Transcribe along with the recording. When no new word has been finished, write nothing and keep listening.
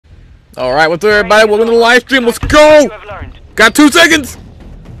Alright, what's up, everybody? Welcome to the live stream. Let's go! Got 2 seconds!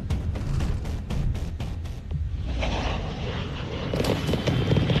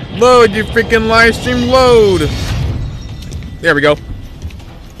 Load, you freaking live stream, load! There we go.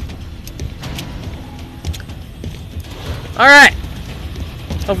 Alright.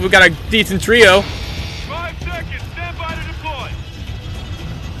 Hopefully we got a decent trio. 5 seconds, stand by to deploy.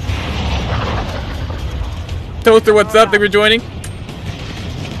 Toaster, what's up? Thank you for joining.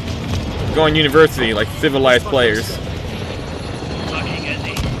 Going university like civilized players.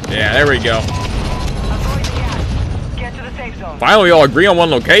 Yeah, there we go. Finally, we all agree on one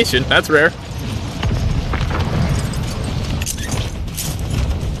location. That's rare.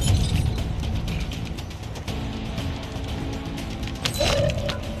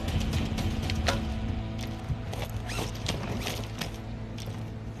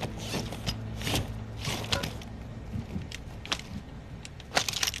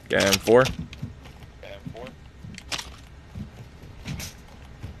 Got M4.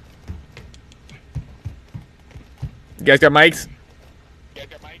 You guys got mics?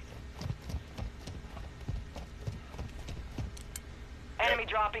 Enemy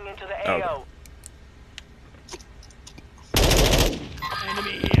dropping into the AO.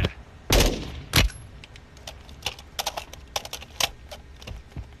 Enemy here.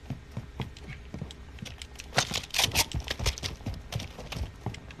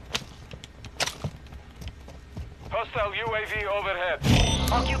 Hostile UAV overhead.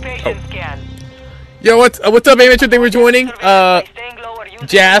 Occupation scan. Yo, what's up, amateur? Thank you for joining.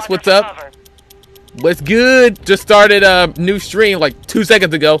 Jazz, what's up? What's good? Just started a new stream like 2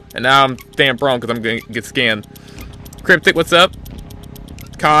 seconds ago, and now I'm staying prone because I'm gonna get scanned. Cryptic, what's up?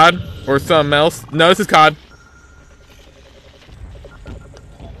 COD or something else? No, this is COD.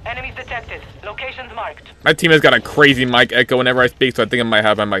 Enemies detected. Locations marked. My team has got a crazy mic echo whenever I speak, so I think I might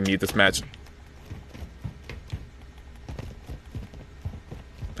have my mic mute this match.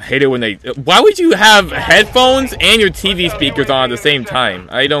 I hate it when they... Why would you have headphones and your TV speakers on at the same time?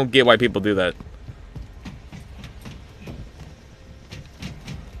 I don't get why people do that.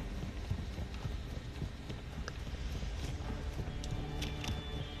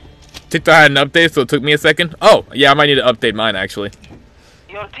 TikTok had an update, so it took me a second. Oh, yeah, I might need to update mine, actually.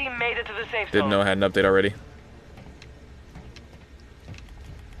 Your team made it to the safe zone. Didn't know I had an update already.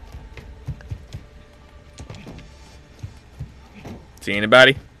 See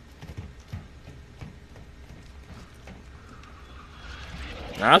anybody?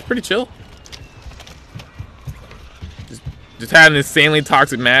 Nah, it's pretty chill. Just had an insanely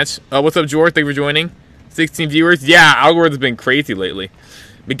toxic match. What's up, George? Thank you for joining. 16 viewers. Yeah, algorithm's been crazy lately.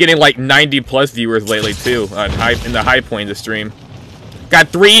 Been getting like 90+ viewers lately too. In the high point of the stream. Got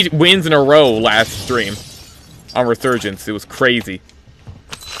 3 wins in a row last stream on Resurgence. It was crazy.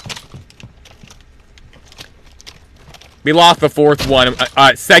 We lost the 4th one,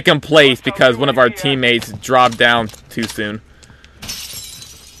 2nd place, because one of our teammates dropped down too soon.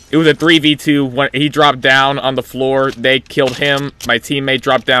 It was a 3v2. He dropped down on the floor. They killed him. My teammate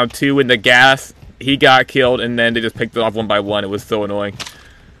dropped down 2 in the gas. He got killed, and then they just picked it off one by one. It was so annoying.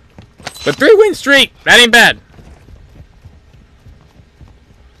 But 3-win streak. That ain't bad.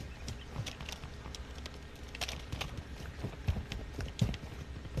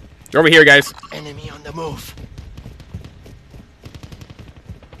 They're over here, guys. Enemy on the move.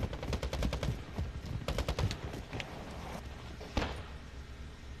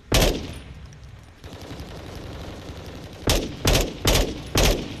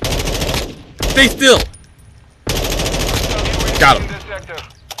 Stay still. Got him.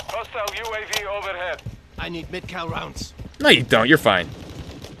 Hostile UAV overhead. I need mid-cal rounds. No, you don't. You're fine.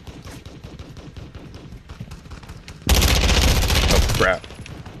 Oh, crap.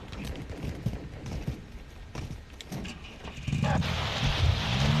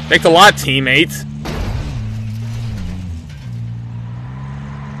 Thanks a lot, teammates.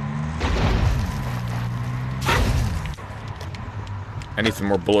 I need some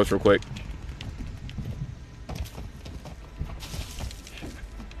more bullets real quick.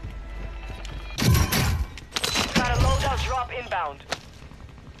 Got a loadout drop inbound.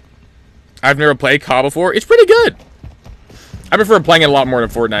 I've never played COD before. It's pretty good. I prefer playing it a lot more than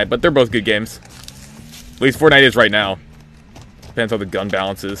Fortnite, but they're both good games. At least Fortnite is right now. Depends how the gun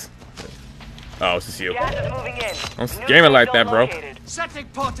balance is. Oh, it's just you. Gas is moving in. Don't scare me like that, bro. Setting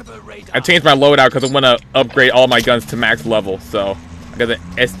portable radar. I changed my loadout because I want to upgrade all my guns to max level, so I got the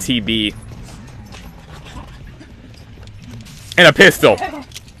STB. And a pistol. I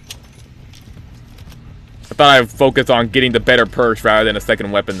thought I'd focus on getting the better perks rather than a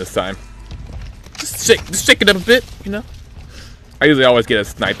second weapon this time. Just shake it up a bit, you know? I usually always get a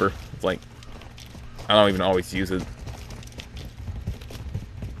sniper It's like, I don't even always use it.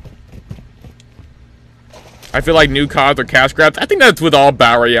 I feel like new CODs are cash grabs. I think that's with all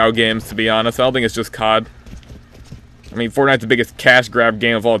Battle Royale games, to be honest. I don't think it's just COD. I mean, Fortnite's the biggest cash grab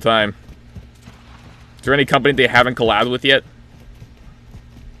game of all time. Is there any company they haven't collabed with yet?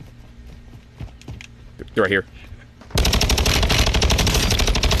 They're right here.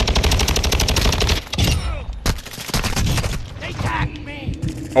 They tagged me.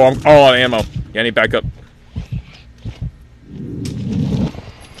 Oh, I'm all out of ammo. Yeah, I need backup.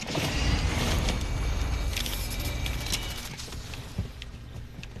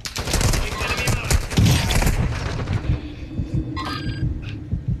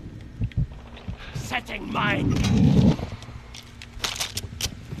 Setting mine.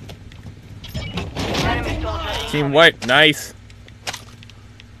 Enemy soldier Team White, nice.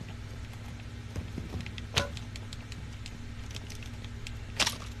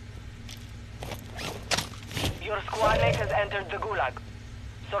 Your squad mate has entered the gulag.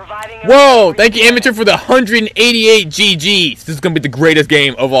 Surviving. Whoa! Thank you, Amateur, for the 188 GGs. This is gonna be the greatest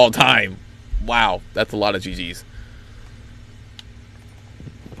game of all time. Wow, that's a lot of GGs.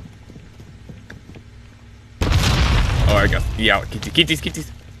 Oh, there we go. Yeah, keep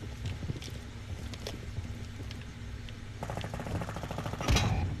these.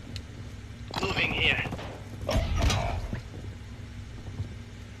 Moving here.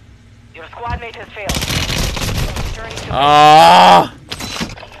 Your squad mate has failed. Returning to Ah!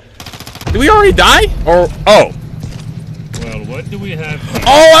 Did we already die? Or oh? Well, what do we have here?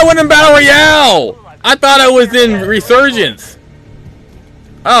 Oh, I went in Battle Royale. I thought I was in Resurgence.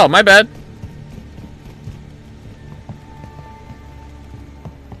 Oh, my bad.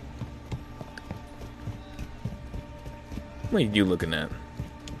 What are you looking at?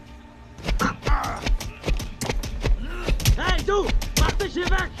 Hey, du! Mach dich hier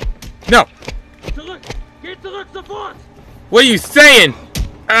weg! No. Zurück! Geh zurück sofort! What are you saying?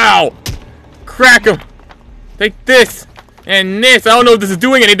 Ow! Crack him. Take this and this. I don't know if this is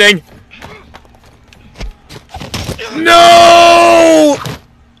doing anything. No!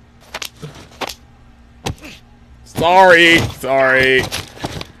 Sorry.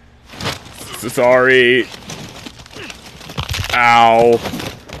 Ow.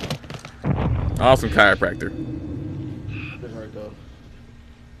 Awesome chiropractor. Been hard though.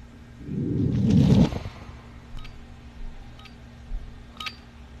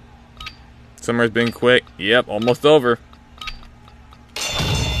 Summer's been quick. Yep, almost over.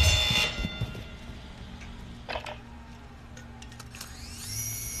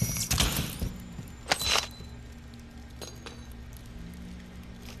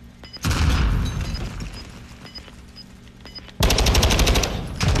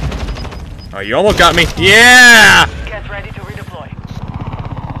 Oh, you almost got me. Yeah! get ready to redeploy.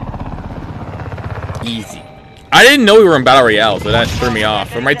 Easy. I didn't know we were in Battle Royale, so that threw me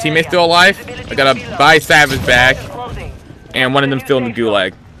off. Are my teammates still alive? I gotta buy Savage back, Closing. and one of them still in the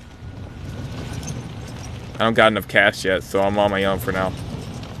gulag. I don't got enough cash yet, so I'm on my own for now.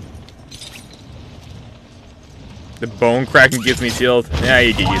 The bone cracking gives me shield. Yeah,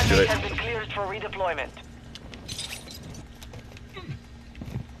 you get used to it. Has been cleared for redeployment.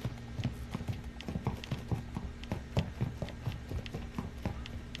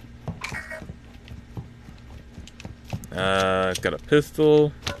 Got a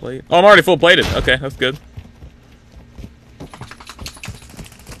pistol plate. Oh, I'm already full plated. Okay, that's good.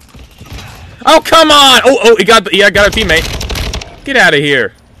 Oh, come on! Oh, he got a teammate. Get out of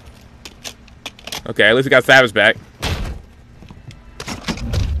here. Okay, at least we got Savage back.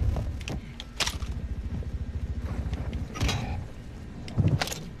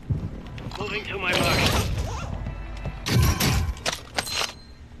 Moving to my mark.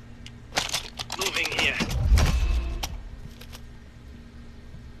 Moving here.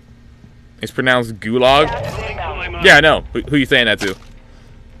 It's pronounced gulag. Moving To my out. mark. Yeah, I know. Who you saying that to?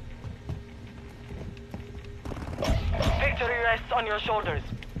 Victory rests on your shoulders.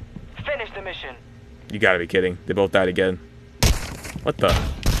 Finish the mission. You gotta be kidding. They both died again. What the?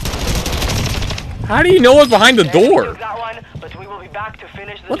 How do you know what's behind the door? Took that one, but we will be back to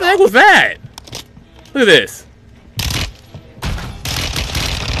finish the What the job. heck was that? Look at this.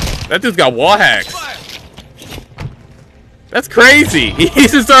 That dude's got wall hacks. That's crazy. He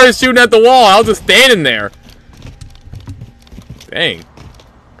just started shooting at the wall. I was just standing there. Dang.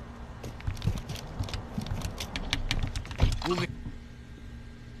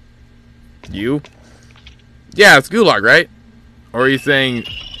 You? Yeah, it's gulag, right? Or are you saying...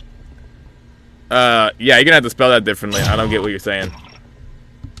 yeah, you're gonna have to spell that differently. I don't get what you're saying.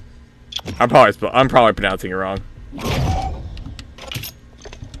 I'm probably pronouncing it wrong.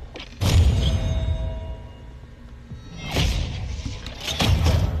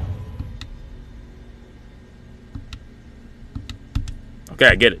 Okay,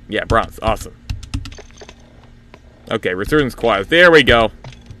 I get it. Yeah, bronze. Awesome. Okay, resurgence squads. There we go.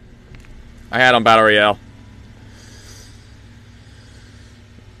 I had on Battle Royale.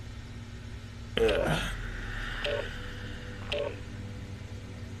 Ugh.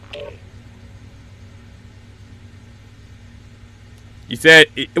 You said,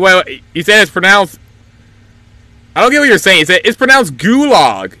 well, you said it's pronounced, I don't get what you're saying. You said it's pronounced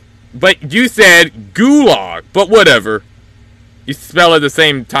gulag, but you said gulag, but whatever. You spell it the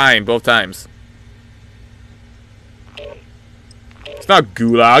same time, both times. It's not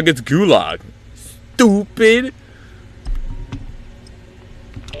gulag, it's gulag. Stupid.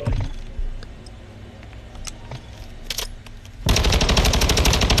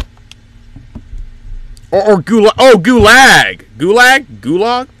 Or gulag. Oh, gulag. Gulag?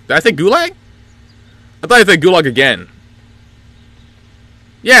 Gulag? Did I say gulag? I thought I said gulag again.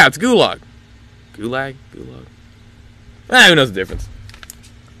 Yeah, it's gulag. Gulag? Gulag? Who knows the difference?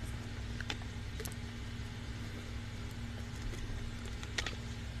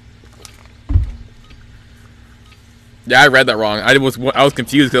 Yeah, I read that wrong. I was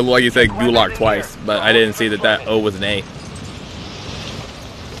confused because it looked like you said gulag twice, but I didn't see that O was an A.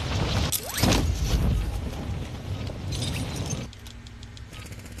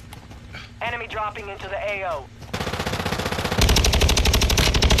 Enemy dropping into the AO.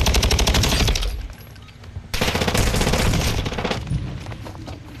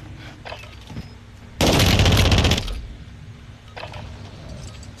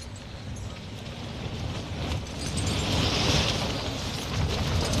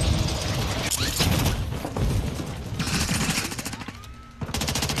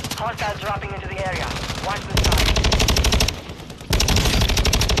 Hostiles dropping into the area. Watch the side.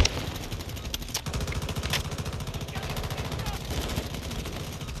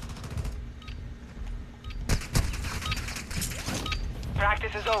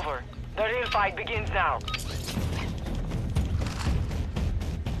 Practice is over. The real fight begins now.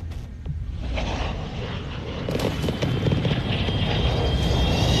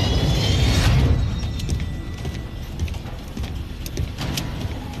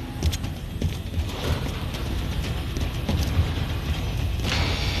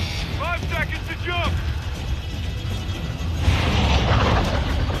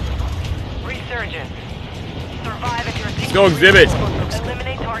 Resurgence. Survive if you're Let's go, Exhibit.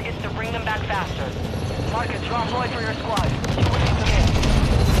 Eliminate targets to bring them back faster. Mark a drop point for your squad.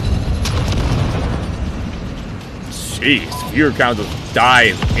 Jeez, viewer count just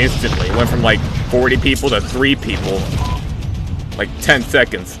died instantly. It went from like 40 people to 3 people. Like 10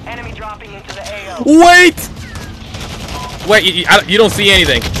 seconds. Enemy dropping into the AO. Wait! Wait, you don't see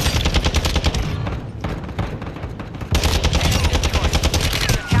anything.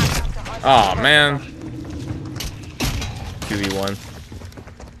 Oh man. 2v1.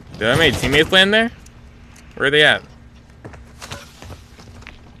 Did I make teammates land there? Where are they at?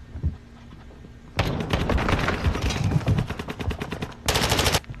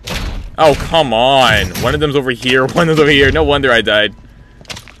 Oh, come on. One of them's over here, one of them's over here. No wonder I died.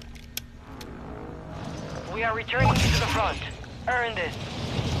 We are returning to the front. Earn this.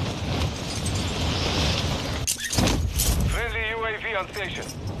 Friendly UAV on station.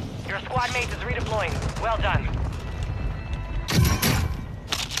 Your squad mate is redeploying. Well done.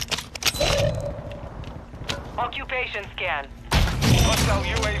 Occupation scan. Hostile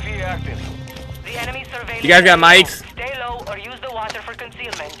UAV active. The enemy surveillance. You guys got mics? Stay low or use the water for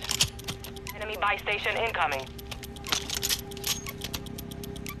concealment. Enemy buy station incoming.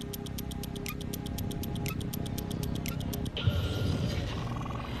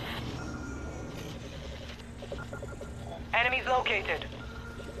 Enemies located.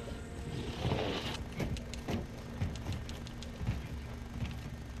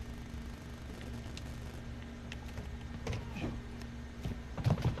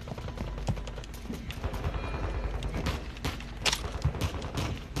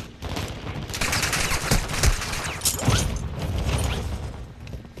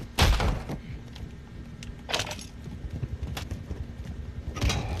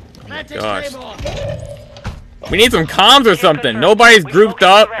 Gosh. We need some comms or something. Nobody's grouped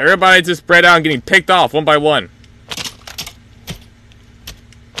up. Everybody's just spread out and getting picked off one by one.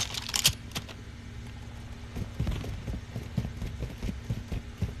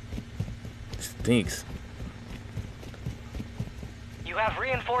 Stinks. You have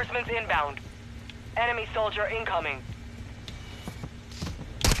reinforcements inbound. Enemy soldier incoming.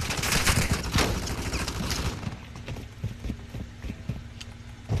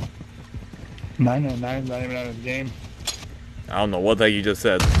 Not even out of the game. I don't know what the heck you just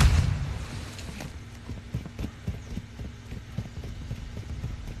said.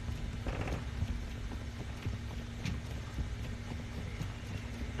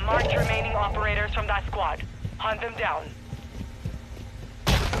 Marked remaining operators from that squad. Hunt them down.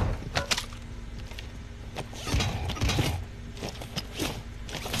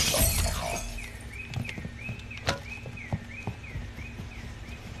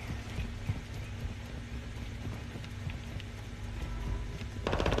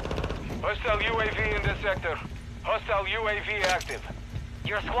 Hostile UAV in this sector. Hostile UAV active.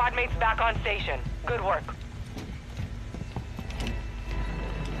 Your squad mates back on station. Good work.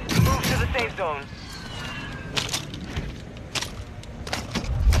 Move to the safe zone.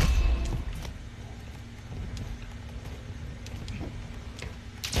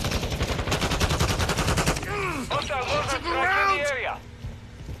 Hostile mortar strike in the area.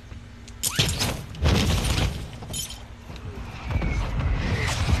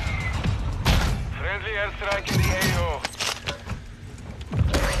 Friendly airstrike in the AO.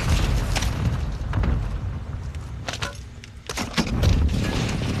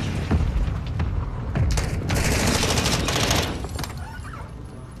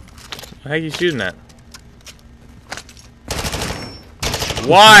 How are you shooting at?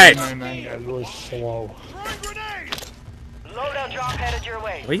 What? That was slow. Loadout drop headed your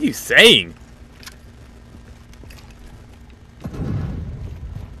way. What are you saying?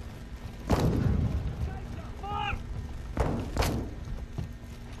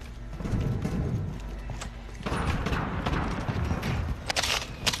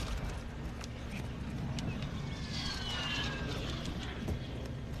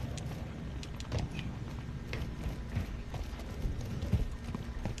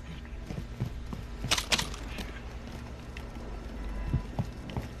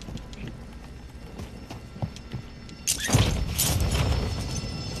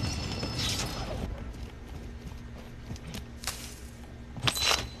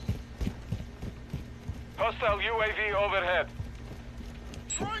 Hostile UAV overhead.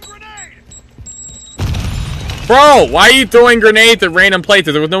 Bro, why are you throwing grenades at random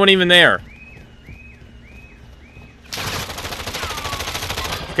places? There was no one even there.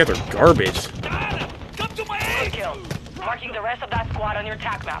 You guys are garbage. Good kill. Marking the rest of that squad on your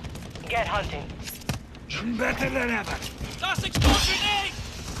attack map. Get hunting. Better than ever. Last explosion grenade!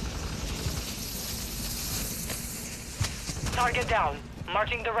 Target down.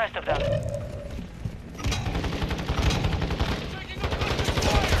 Marking the rest of them.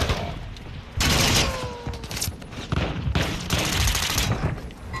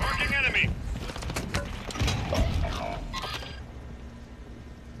 Marking enemy.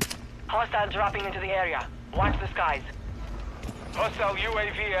 Hostile dropping into the area. Watch the skies. Hostile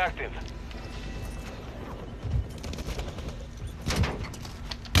UAV active.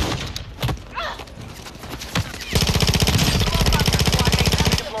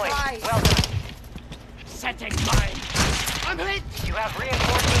 Deployed. Well done. Setting mine. I'm hit. You have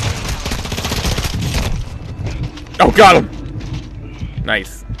reinforcements. Oh, got him.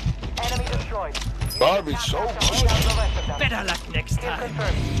 Nice. Enemy destroyed. Barbie so Lay down the rest of them. Better luck next Kill time.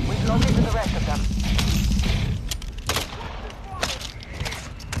 confirmed. We've located the rest of them.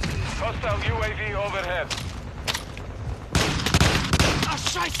 Hostile UAV overhead. Ah,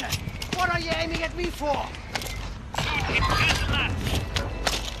 Scheiße! What are you aiming at me for? Cancel that!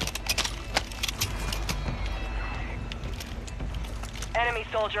 Enemy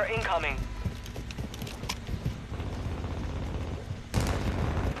soldier incoming.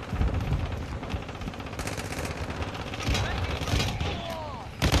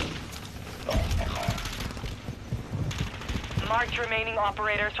 Marked remaining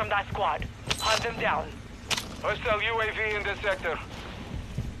operators from that squad. Hunt them down. Hostile UAV in this sector.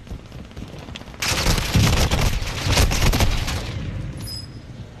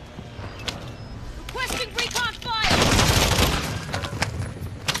 Requesting recon fire!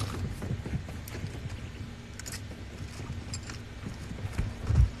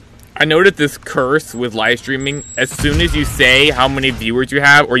 I noticed this curse with live streaming. As soon as you say how many viewers you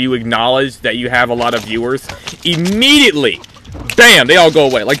have, or you acknowledge that you have a lot of viewers, immediately, bam, they all go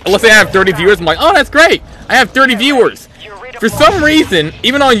away. Like, let's say I have 30 viewers, I'm like, oh, that's great. I have 30 viewers. For some reason,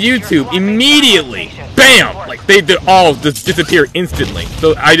 even on YouTube, immediately, bam, like they all just disappear instantly.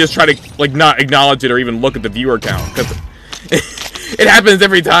 So I just try to like not acknowledge it or even look at the viewer count because it happens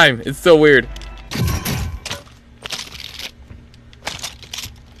every time. It's so weird.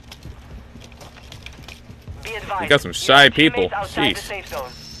 Be advised. We got some You shy have people. teammates outside the Jeez. safe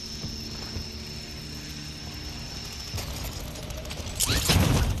zone.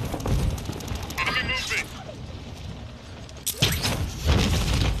 Enemy movement!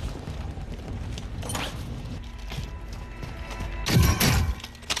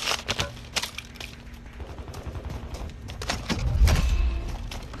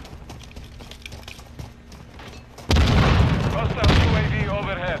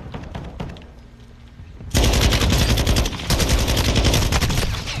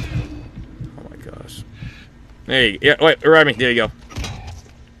 Hey, yeah, wait, revive me. There you go.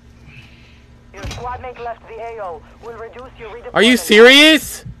 Your squad mate left the AO. Will reduce your redeployment. Are you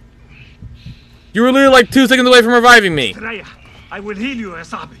serious? You were literally like 2 seconds away from reviving me. Raya, I will heal you,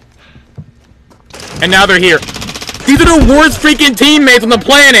 Asabi. And now they're here. These are the worst freaking teammates on the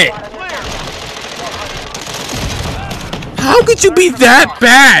planet. How could you be that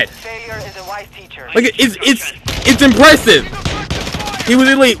bad? Failure is a wise teacher. Like it's impressive. He was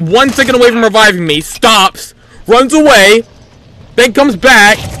literally 1 second away from reviving me, stops, runs away, then comes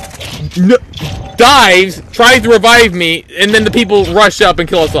back, dives, tries to revive me, and then the people rush up and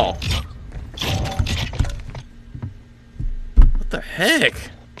kill us all. What the heck?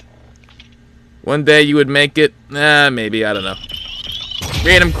 One day you would make it. Maybe, I don't know.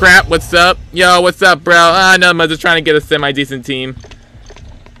 Random crap, what's up? Yo, what's up, bro? No, I'm just trying to get a semi-decent team.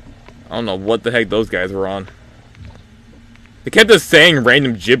 I don't know what the heck those guys were on. They kept just saying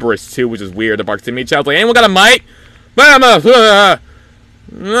random gibberish too, which is weird. The proximity chat was like, anyone got a mic?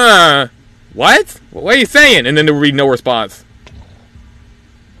 What? What are you saying? And then there would be no response.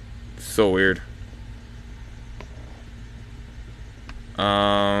 So weird.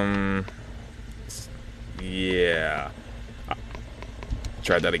 Yeah.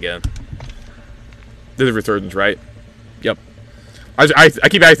 Tried that again. This is Resurgence, right? Yep. I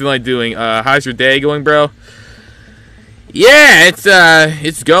keep accidentally doing, how's your day going, bro? Yeah,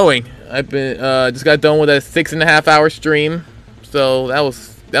 it's going. I've been, just got done with a 6.5 hour stream. So that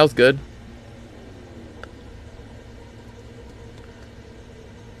was good.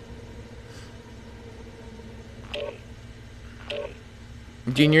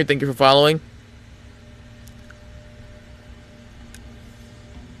 Junior, thank you for following.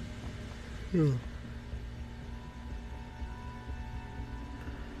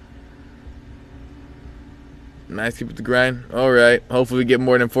 Nice, keep it the grind. Alright, hopefully we get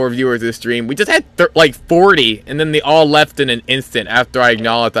more than 4 viewers this stream. We just had like 40, and then they all left in an instant after I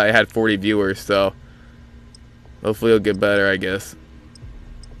acknowledged that I had 40 viewers, so hopefully it'll get better, I guess.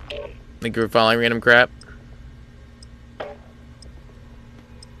 Thank you for following Random Crap.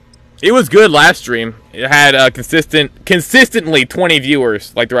 It was good last stream. It had consistently 20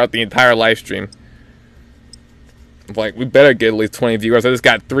 viewers, like throughout the entire live stream. I'm like, we better get at least 20 viewers. I just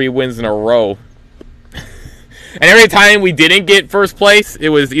got 3 wins in a row. And every time we didn't get first place, it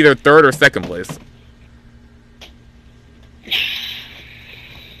was either 3rd or 2nd place.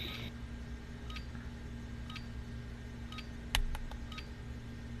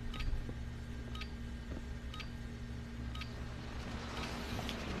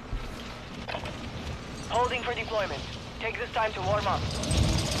 Holding for deployment. Take this time to warm up.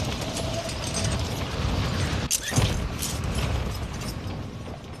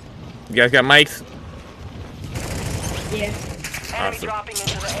 You guys got mics? Yeah. Enemy Awesome. dropping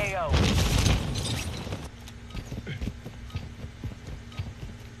into the AO.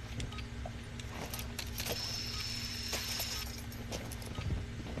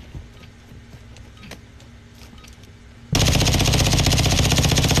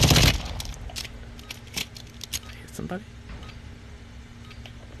 Hit somebody?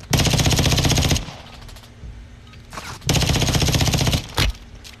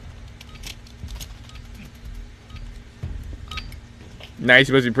 Nice,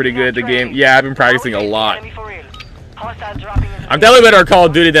 you must be pretty good at the game. Yeah, I've been practicing a lot. Enemy for real. Hostiles dropping into I'm the definitely better at Call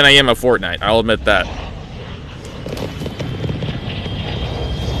of Duty than I am at Fortnite. I'll admit that.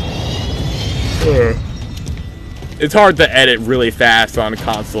 It's hard to edit really fast on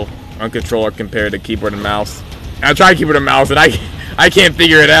console, on controller compared to keyboard and mouse. And I try keyboard and mouse and I can't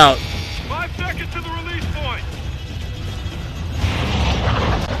figure it out. 5 seconds to the release point.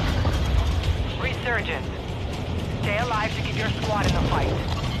 Resurgence. Stay alive to keep your squad in the fight.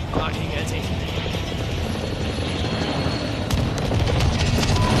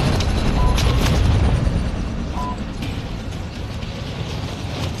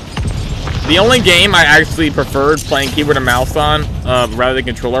 The only game I actually preferred playing keyboard and mouse on, rather than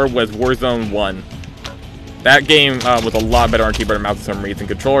controller, was Warzone 1. That game was a lot better on keyboard and mouse for some reason.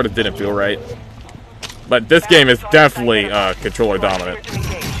 Controller just didn't feel right. But this game is definitely controller dominant.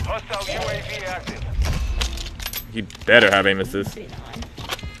 Hostile UAV active. You better have aim assist.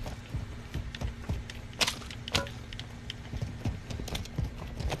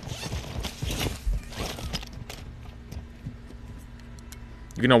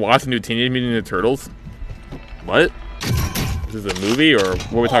 You gonna watch the new Teenage Mutant Ninja Turtles? What? Is this a movie or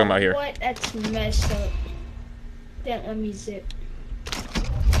what are we talking about here? What? That's messed up. Don't let me zip.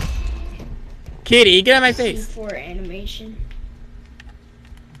 Kitty, get out of my face. For animation.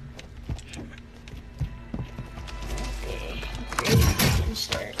 Okay, great. We can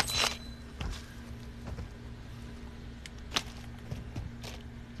start.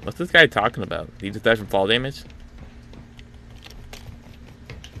 What's this guy talking about? He just died from fall damage?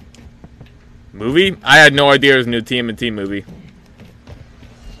 Movie? I had no idea it was a new TMNT movie.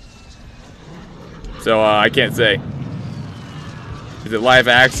 So, I can't say. Is it live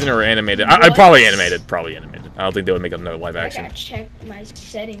action or animated? I probably animated. Probably animated. I don't think they would make another live action. I gotta check my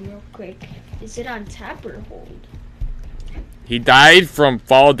setting real quick. Is it on tap or hold? He died from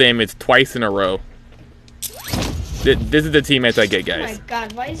fall damage twice in a row. This is the teammates I get, Oh guys. my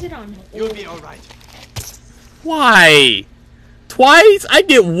god, why is it on hold? You'll be alright. Why? Twice? I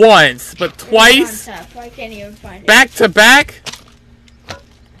get once, but twice? It's on tap. I can't even find it. Back to back? I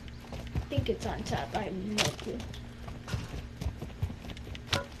think it's on tap. I have no clue.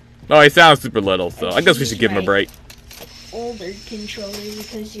 Oh, he sounds super little, so I guess we should give him a break. Older controller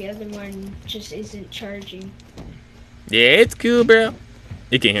because the other one just isn't charging. Yeah, it's cool, bro.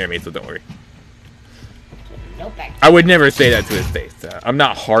 He can't hear me, so don't worry. No back. I would never say that to his face. I'm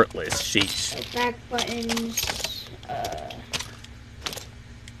not heartless. Sheesh. No back buttons.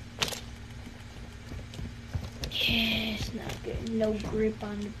 Yeah, it's not good. No grip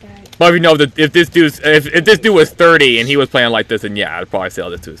on the back. Well, if you know that if this dude was 30 and he was playing like this, then yeah, I'd probably say all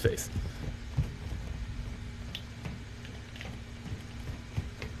this to his face.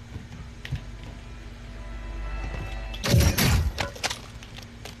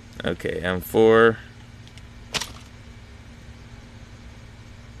 Okay, M4.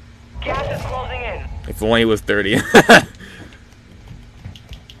 Gas is closing in. If only he was 30.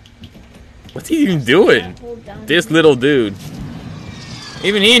 What's he even doing? Hold down. This little dude.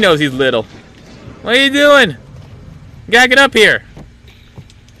 Even he knows he's little. What are you doing? You gotta get up here.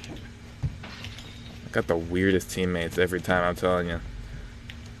 I got the weirdest teammates every time, I'm telling you.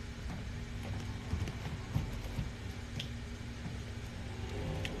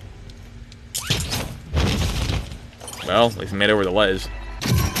 Well, at least he made it over the ledge.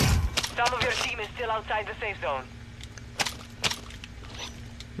 Some of your team is still outside the safe zone.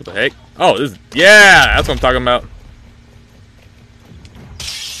 What the heck? Oh, this is... Yeah! That's what I'm talking about.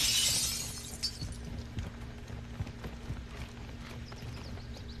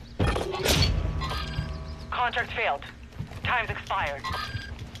 Contract failed. Time's expired.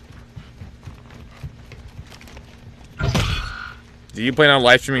 Do you plan on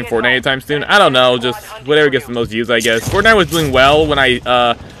live streaming Fortnite anytime soon? I don't know, just whatever gets the most views, I guess. Fortnite was doing well when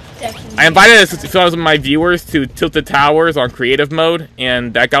I invited some of my viewers to Tilted Towers on creative mode,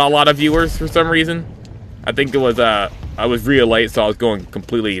 and that got a lot of viewers for some reason. I think it was, I was really late, so I was going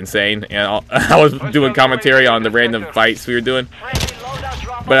completely insane, and I was doing commentary on the random fights we were doing.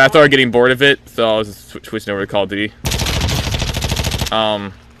 But I started getting bored of it, so I was just switching over to Call of Duty.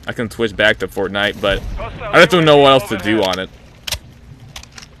 I can switch back to Fortnite, but I just don't know what else to do on it.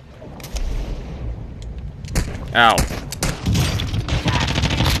 Ow.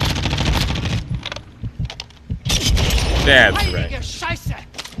 That's right.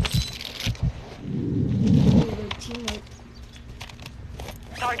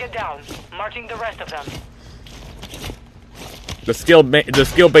 Target down. Marking the rest of them. The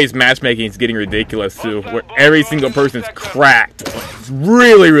skill-based matchmaking is getting ridiculous too, where every single person's cracked. It's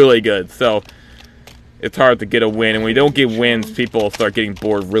really, really good. So it's hard to get a win, and when you don't get wins, people start getting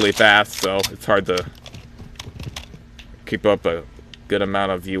bored really fast. So it's hard to keep up a good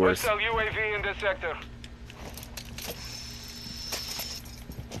amount of viewers. Hostile UAV in this sector.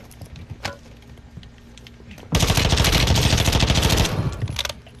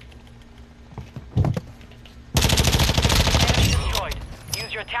 Destroyed.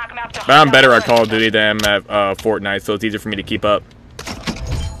 Use your attack map to But I'm better at Call of Duty than I'm at Fortnite, so it's easier for me to keep up.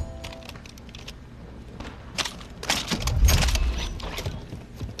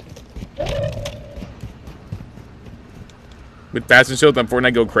 With Fashion Shows on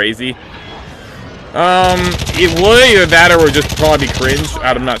Fortnite go crazy? It would either that or would just probably be cringe.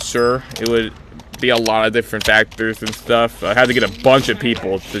 I'm not sure. It would be a lot of different factors and stuff. I had to get a bunch of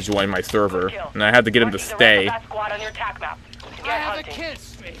people to join my server, and I had to get them to stay. I have a kill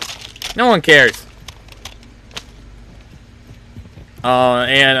streak. No one cares.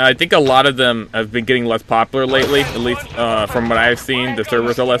 And I think a lot of them have been getting less popular lately. At least from what I've seen, the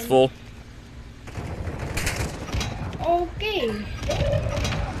servers are less full. Okay.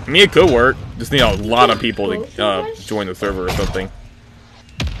 I mean, it could work. Just need a lot of people to join the server or something.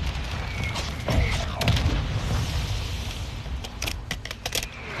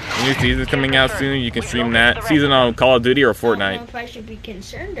 New season's coming out soon. You can stream that. Season on Call of Duty or I don't know Fortnite? if I should be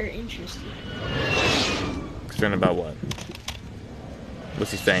concerned or interested. Concerned about what?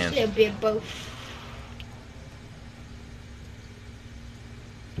 What's he saying? A bit both.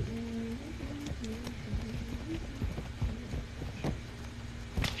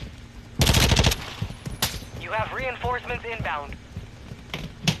 You have reinforcements inbound.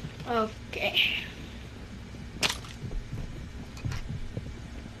 Okay.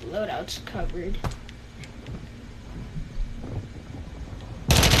 Loadout's covered.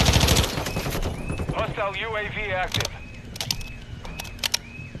 Hostile UAV active.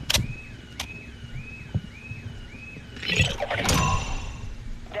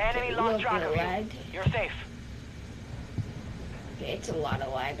 The enemy A lost little track bit of of you. lag. You're safe. Okay, it's a lot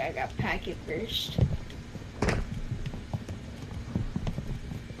of lag. I got packet burst.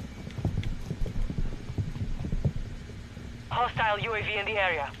 Hostile UAV in the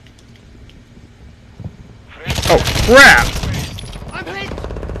area. Oh, crap! I'm hit!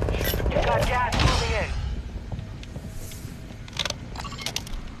 You got gas moving in.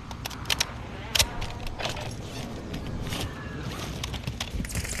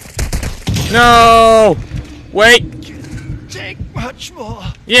 No! Wait! Take much more.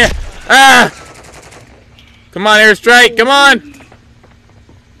 Yeah! Ah! Come on, airstrike! Come on!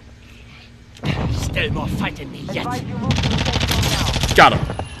 Still more fighting me yet. Advise you move to the safe zone Got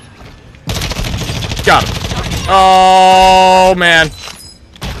him. Got him. Oh, man.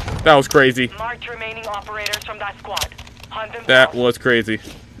 That was crazy. now. Mark remaining operators from that squad. Hunt them That down. was crazy.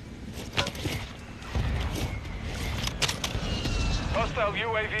 Hostile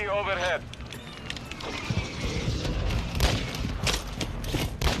UAV overhead.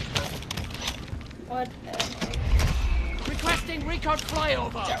 What the Requesting recon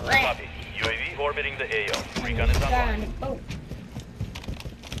flyover. rat? UAV orbiting the AO. Recon is Got online. on a boat.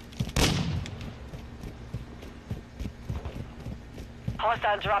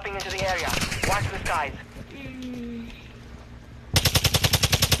 Hostile dropping into the area. Watch the skies.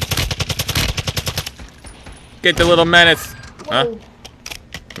 Get the little menace. Huh? Whoa.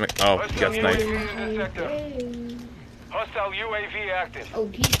 Oh, Hostile that's nice. UAV in this sector. Hey. Hostile UAV active. Oh,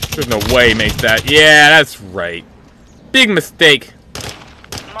 he's There's no way he makes that. Yeah, that's right. Big mistake.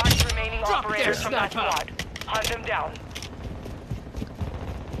 Mark remaining Drop operators their from that sniper. squad. Hunt them down.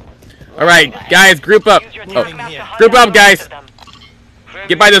 All right, guys, group up. Use your Oh, tac map to hunt group down up, the rest guys. of them.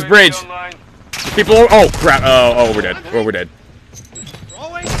 Get by this bridge. Online. People are, oh, crap. Oh, we're dead. Oh, we're dead.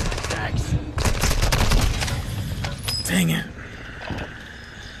 Throwing attacks. Dang it.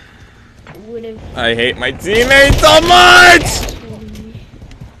 would have. I hate my teammates so much!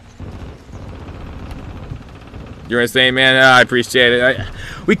 You're gonna say, man, I appreciate it.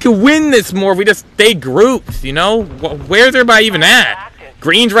 We could win this more if we just stay grouped, you know? Where's everybody even at?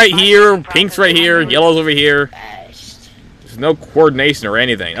 Green's right here, pink's right here, yellow's over here. Fast. There's no coordination or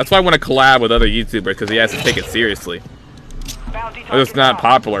anything. That's why I want to collab with other YouTubers, because he has to take it seriously. Bounty But it's target not down.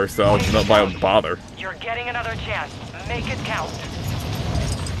 popular, so nobody will bother. You're getting another chance. Make it count.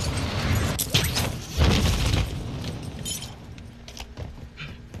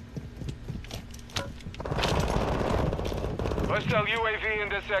 Hostile UAV in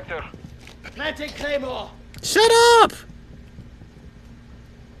this sector. Planting Claymore. Shut up!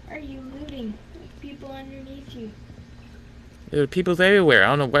 Are you looting? People underneath you. There are people everywhere. I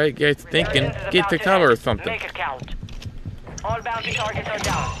don't know what you guys thinking. Resistance is Get about to to cover or end. something. Make it count. All bounty targets are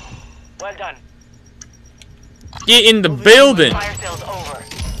down. Well done. Get in the building! Fire sales over.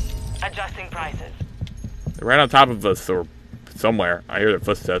 Adjusting prices. They're right on top of us or somewhere. I hear their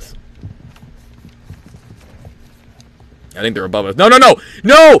footsteps. I think they're above us. No, no, no!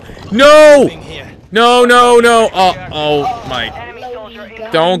 No! No! No, no, no! Oh my. Enemy soldier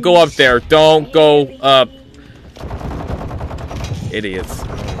in. Don't go up there. Don't go up. Idiots.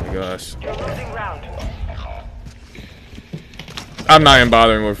 Oh my gosh. You're losing round. I'm not even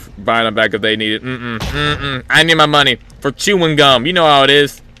bothering with buying them back if they need it. I need my money for chewing gum. You know how it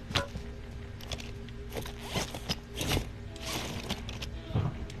is.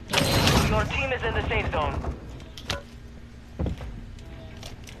 Your team is in the safe zone.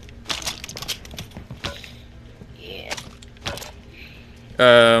 Yeah.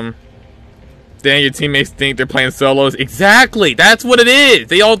 Then your teammates think they're playing solos. Exactly. That's what it is.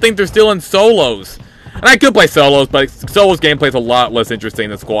 They all think they're still in solos. And I could play solos, but solos gameplay is a lot less interesting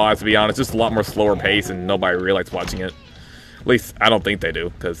than squads, to be honest. Just a lot more slower pace, and nobody really likes watching it. At least, I don't think they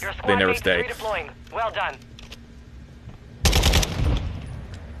do, because Your they squad never mates stay. redeploying. Well done.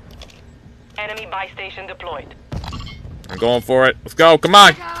 Enemy buy station deployed. I'm going for it. Let's go. Come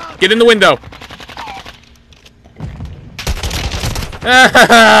on. Get in the window.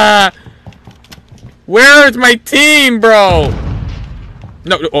 Where's my team, bro?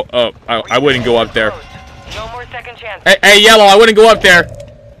 No, I wouldn't go up there. No more second chance. Hey, Yellow, I wouldn't go up there.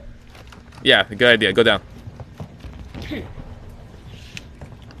 Yeah, good idea. Go down.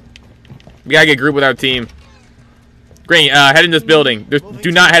 We gotta get grouped with our team. Green, head in this building.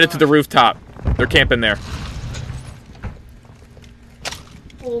 Do not head it to the rooftop. They're camping there.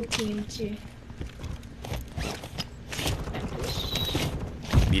 full team too.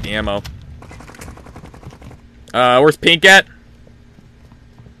 Need ammo. Where's Pink at?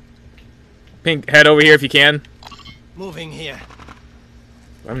 Pink, head over here if you can. Moving here.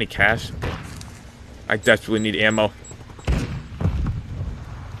 Do I have any cash? I desperately need ammo.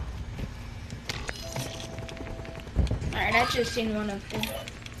 Alright, I just seen one of them.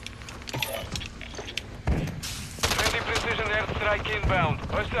 Friendly precision airstrike inbound.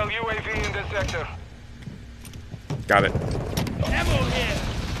 Hostile UAV in the sector. Got it. Ammo here.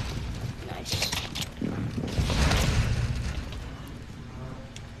 Nice.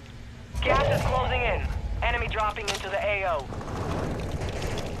 Gas is closing in. Enemy dropping into the AO.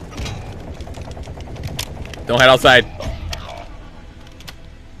 Don't head outside.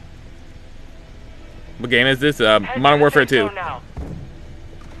 What game is this? Head to Modern the Warfare safe 2. zone now.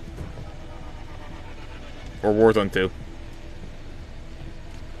 Or Warzone 2.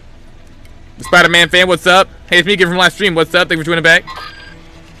 The Spider-Man fan, what's up? Hey, it's me again from last stream. What's up? Thanks for joining back.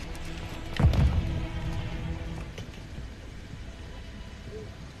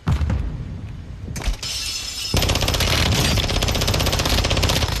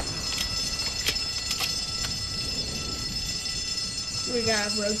 We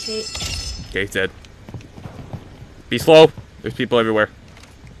gotta rotate. Okay, he's dead. Be slow. There's people everywhere.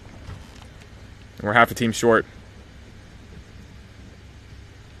 And we're half a team short.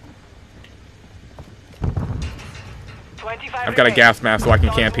 25 I've got a gas mask so I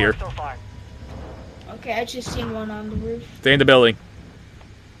can camp here. So far. Okay, I just seen one on the roof. Stay in the building.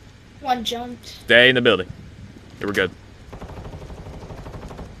 One jumped. Stay in the building. Okay, we're good.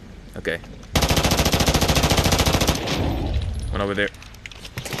 Okay. One over there.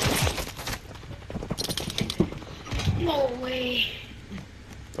 No way.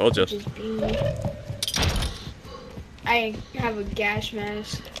 Told you. Just beat me. I have a gas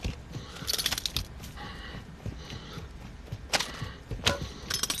mask.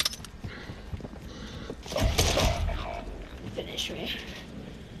 Finish me.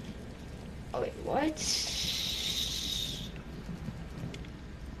 Oh wait, what?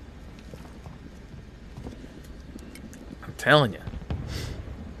 I'm telling you.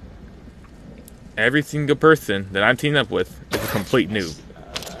 Every single person that I'm teaming up with is a complete noob.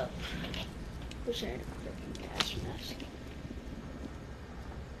 Wish I had a freaking gas mask.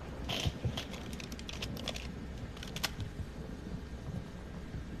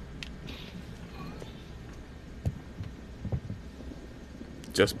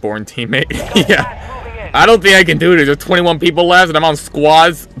 Just born teammate. Yeah. I don't think I can do it. There's 21 people left and I'm on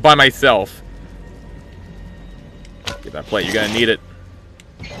squads by myself. Get that plate. You're gonna need it.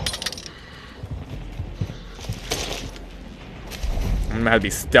 I'm gonna have to be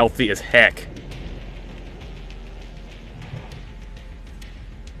stealthy as heck.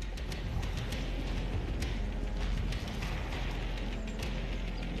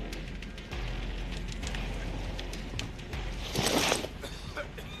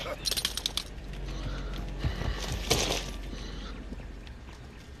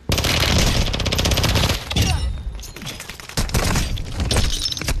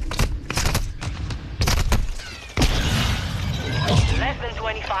 Less than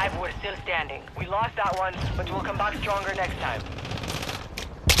 25, we're still standing. We lost that one, but we'll come back stronger next time.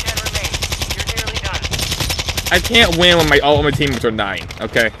 10 remain. You're nearly done. I can't win when all my teammates are 9.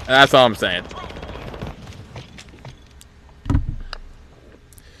 Okay, that's all I'm saying.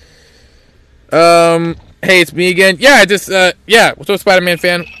 Hey, it's me again. Yeah, yeah. What's up, Spider-Man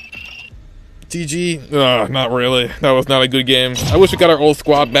fan? GG. Not really. That was not a good game. I wish we got our old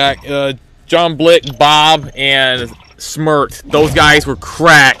squad back. John Blick, Bob, and Smirked. Those guys were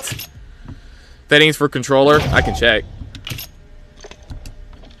cracked. Settings for controller. I can check.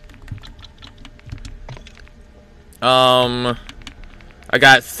 I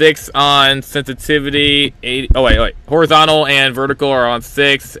got 6 on sensitivity. 80. Oh wait. Horizontal and vertical are on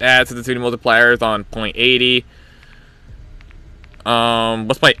 6. Add sensitivity multipliers on 0.80.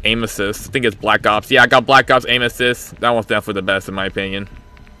 What's my aim assist? I think it's Black Ops. Yeah, I got Black Ops aim assist. That one's definitely the best in my opinion.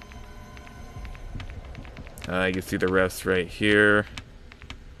 You can see the rest right here.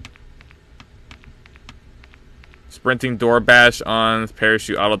 Sprinting door bash on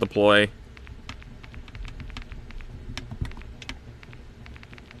parachute auto deploy.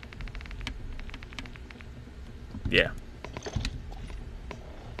 Yeah.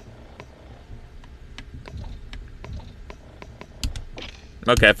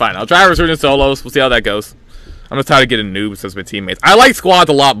 Okay, fine. I'll try Resurgent solos. We'll see how that goes. I'm just trying to get a noob since my teammates. I like squads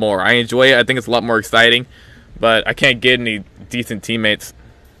a lot more. I enjoy it. I think it's a lot more exciting. But I can't get any decent teammates.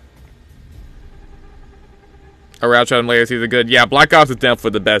 A route shot and layers, these are good. Yeah, Black Ops is definitely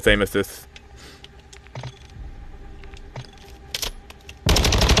the best aim assist.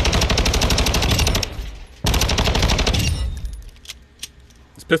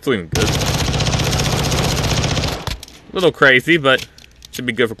 This pistol even good. A little crazy, but should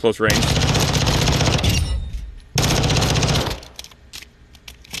be good for close range.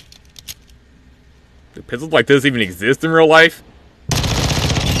 Do pistols like this even exist in real life?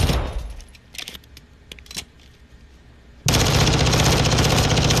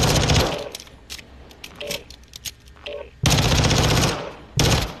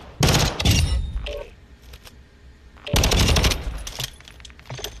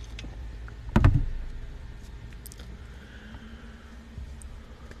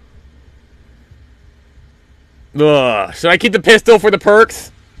 Ugh. Should I keep the pistol for the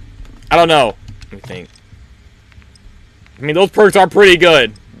perks? I don't know. Let me think. I mean, those perks are pretty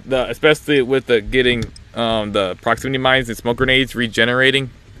good, especially with the getting the proximity mines and smoke grenades regenerating.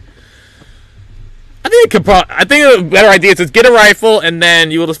 I think a better idea is just get a rifle and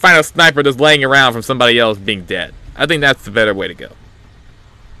then you will just find a sniper just laying around from somebody else being dead. I think that's the better way to go.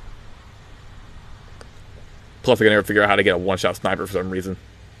 Plus, I can never figure out how to get a one-shot sniper for some reason.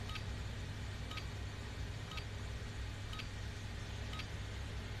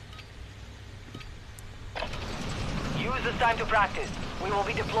 Time to practice. We will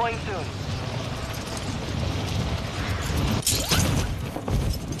be deploying soon.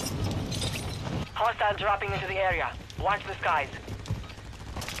 Hostiles dropping into the area. Watch the skies.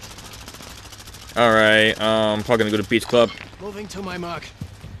 Alright, probably gonna go to Beach Club. Moving to my mark.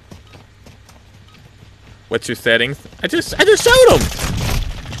 What's your settings? I just showed them!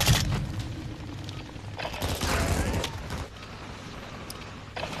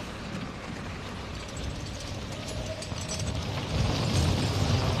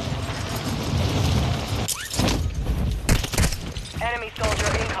 Enemy soldier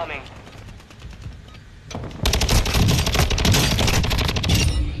incoming.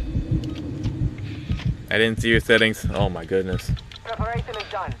 I didn't see your settings. Oh my goodness. Preparation is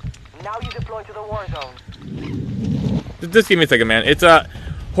done. Now you deploy to the war zone. Just give me a second, man. It's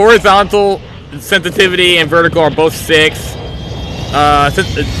horizontal sensitivity and vertical are both 6.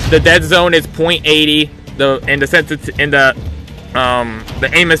 The dead zone is 0.80. The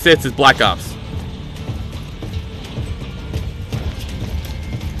aim assist is Black Ops.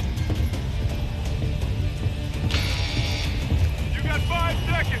 You got 5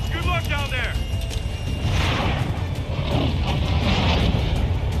 seconds. Good luck down there.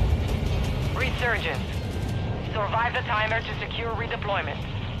 Resurgence. Survive the timer to secure redeployment.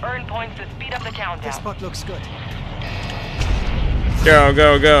 Earn points to speed up the countdown. This spot looks good. Go,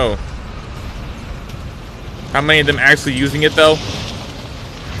 go, go. How many of them actually using it, though?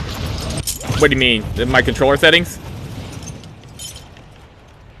 What do you mean? My controller settings?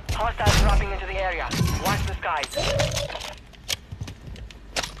 Hostiles dropping into the area. Watch the skies.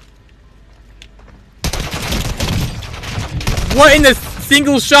 What in the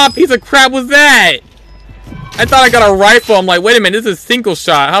single shot piece of crap was that? I thought I got a rifle. I'm like, wait a minute, this is a single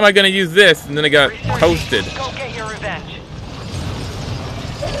shot. How am I gonna use this? And then I got toasted. Go get your revenge.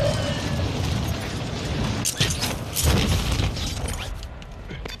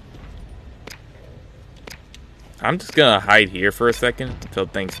 I'm just gonna hide here for a second until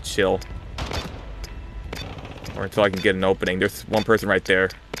things chill. Or until I can get an opening. There's one person right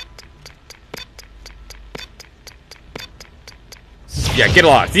there. Yeah, get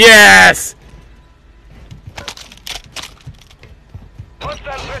lost. Yes!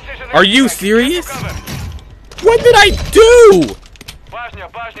 Are you serious? What did I do?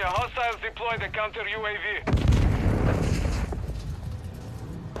 Bashnia, hostiles deploy the counter UAV.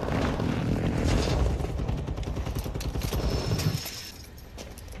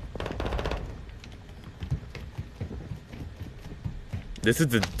 This is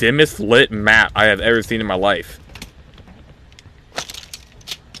the dimmest lit map I have ever seen in my life.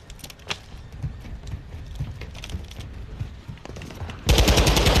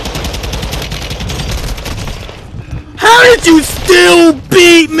 How did you still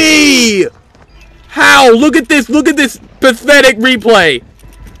beat me? How? Look at this pathetic replay.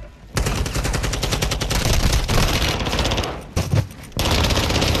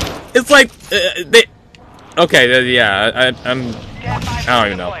 It's like they. Okay, yeah, I don't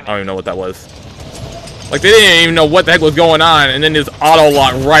even know. I don't even know what that was. Like, they didn't even know what the heck was going on, and then just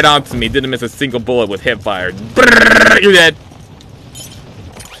auto-locked right onto me. Didn't miss a single bullet with hip fire. Brrr, you're dead.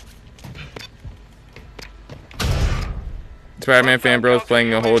 Spider-Man fan bros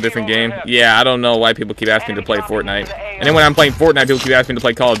playing a whole different game. Yeah, I don't know why people keep asking me to play Fortnite. And then when I'm playing Fortnite, people keep asking me to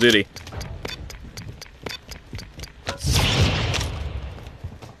play Call of Duty.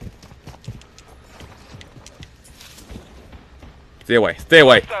 Stay away. Stay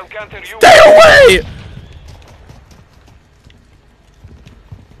away. Hostile counter UAV. Stay away!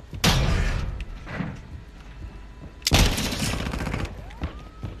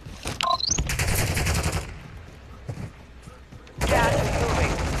 Gas is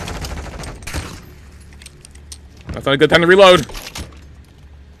moving. That's not a good time to reload.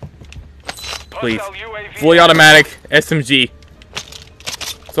 Please. Hostile UAV. Fully automatic SMG.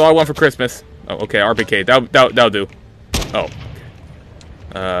 That's all I want for Christmas. Oh, okay, RPK. That'll do. Oh.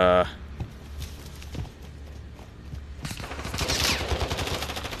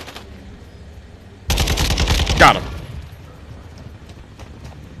 Got him.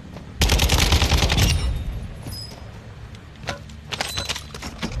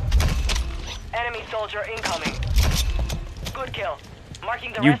 Enemy soldier incoming. Good kill.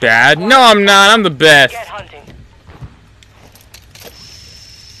 Marking the You rest of the bad? squad. No, I'm not. I'm the best. Get hunting.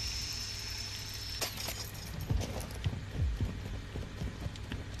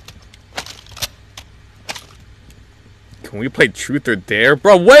 Can we play Truth or Dare?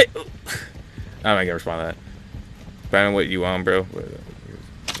 Bro, what? I'm not gonna respond to that. Find what you want, bro.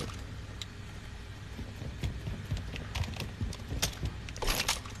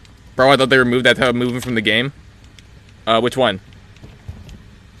 Bro, I thought they removed that type of movement from the game. Which one?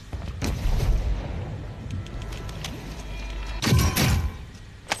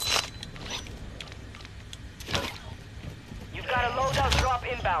 You've got a loadout drop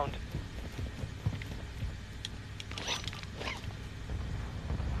inbound.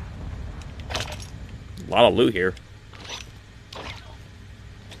 A lot of loot here.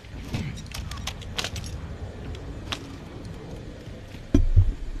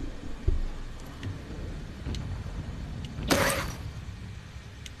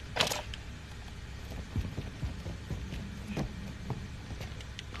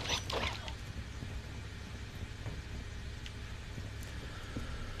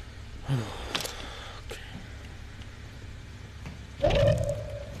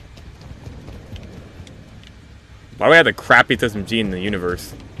 Why do we have the crappiest SMG in the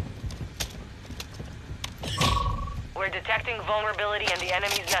universe? We're detecting vulnerability in the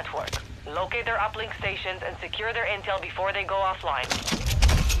enemy's network. Locate their uplink stations and secure their intel before they go offline.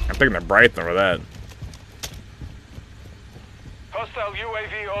 I'm taking the Brighton over that. Hostile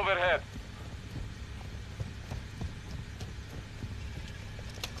UAV overhead.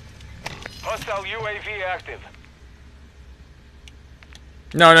 Hostile UAV active.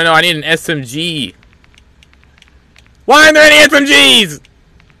 No, I need an SMG. Why aren't there any SMGs?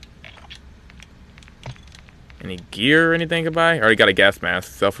 Any gear or anything to buy? I already got a gas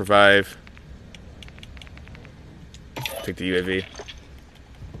mask. Self-revive. Take the UAV.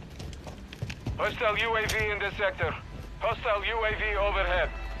 Hostile UAV in this sector. Hostile UAV overhead.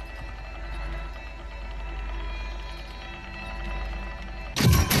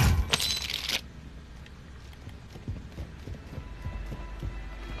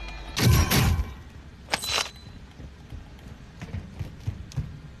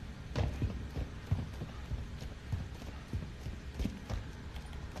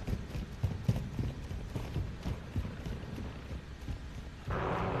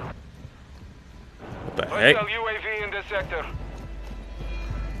 What the heck? Hostile UAV in this sector.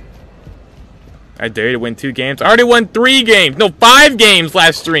 I dare you to win 2 games. I already won 3 games. No, 5 games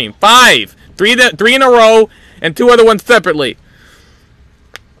last stream. 5. 3 in a row and 2 other ones separately.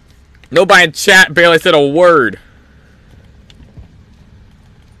 Nobody in chat barely said a word.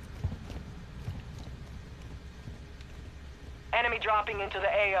 Enemy dropping into the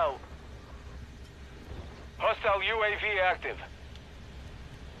AO. Hostile UAV active.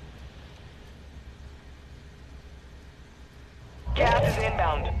 Gas is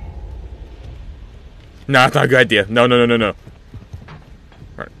inbound. Nah, it's not a good idea. No. Alright,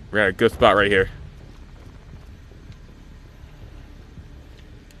 we got a good spot right here.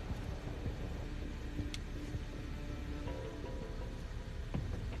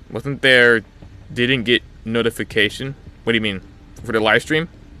 Wasn't there... Didn't get notification? What do you mean? For the live stream?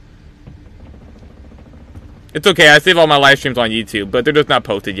 It's okay, I save all my live streams on YouTube, but they're just not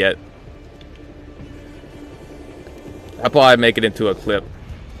posted yet. I'll probably make it into a clip.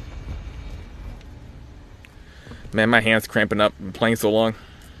 Man, my hand's cramping up. I'm playing so long.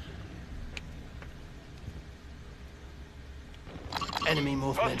 Enemy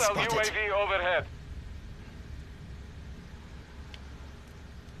movement Hostile spotted. UAV overhead.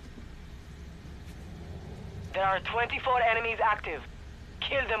 There are 24 enemies active.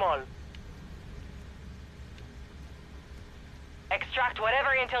 Kill them all. Extract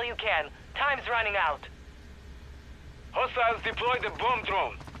whatever intel you can. Time's running out. Hostiles deploy the bomb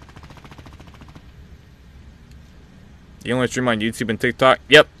drone. You only stream on YouTube and TikTok?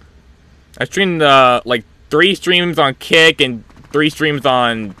 Yep. I streamed like 3 streams on Kick and 3 streams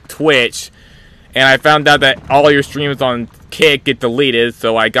on Twitch. And I found out that all your streams on Kick get deleted,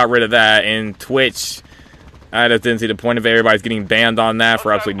 so I got rid of that. And Twitch, I just didn't see the point of it. Everybody's getting banned on that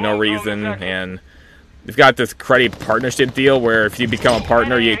for absolutely no reason. And they've got this cruddy partnership deal where if you become a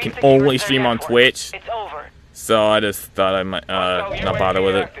partner, you can only stream on Twitch. It's over. So I just thought I might not bother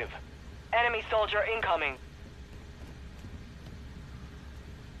with it. Enemy soldier incoming.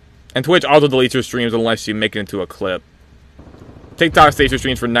 And Twitch also deletes your streams unless you make it into a clip. TikTok saves your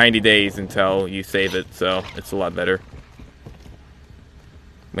streams for 90 days until you save it, so it's a lot better.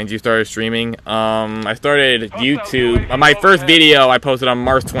 When did you start streaming? I started YouTube. My first video I posted on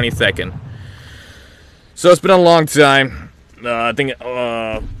March 22nd. So it's been a long time. I think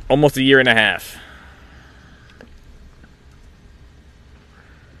almost a year and a half.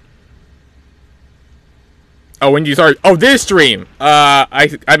 Oh, when did you start? Oh, this stream.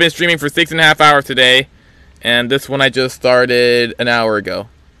 I've been streaming for 6.5 hours today. And this one I just started an hour ago.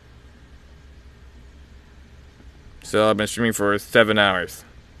 So I've been streaming for 7 hours.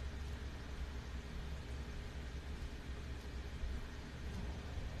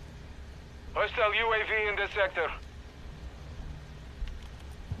 Hostile UAV in this sector.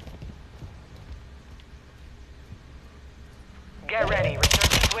 Get ready.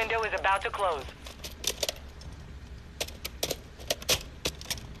 Resurgence window is about to close.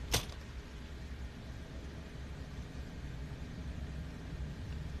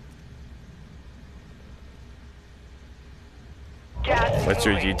 What's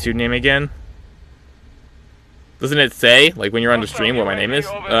your YouTube name again? Doesn't it say, like when you're on the stream, what my name is?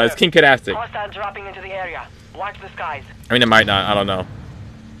 It's King Cadastic. Hostile dropping into the area. Watch the skies. I mean, it might not. I don't know.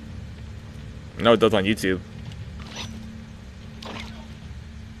 No, it does on YouTube.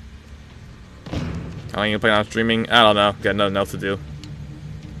 How long you plan on streaming? I don't know. Got nothing else to do.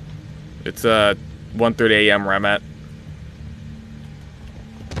 It's 1:30 a.m. where I'm at.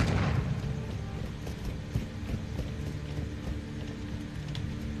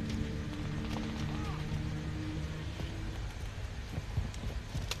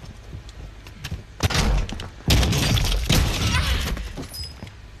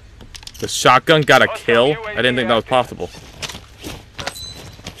 The shotgun got a kill? I didn't think that was possible.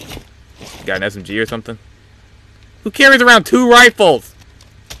 Got an SMG or something? Who carries around 2 rifles?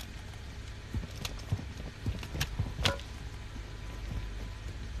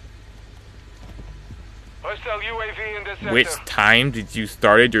 Hostile UAV in this sector. Which time did you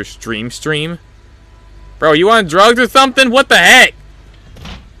started your stream? Bro, you on drugs or something? What the heck?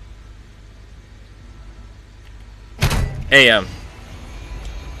 AM.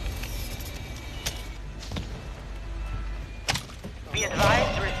 Be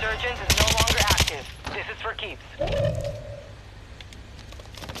advised, resurgence is no longer active. This is for keeps.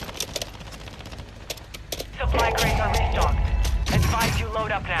 Supply crates are restocked. Advise you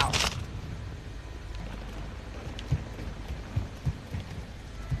load up now.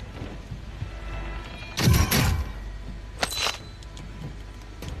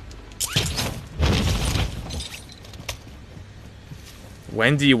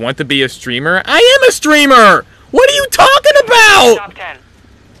 When do you want to be a streamer? I am a streamer! What are you talking about? Top 10.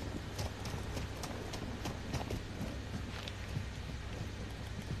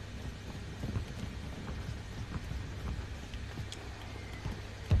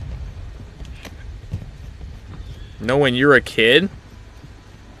 No, when you're a kid?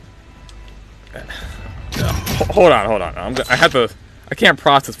 Hold on. I can't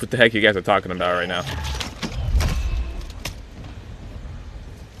process what the heck you guys are talking about right now.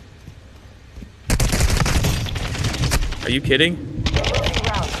 Are you kidding?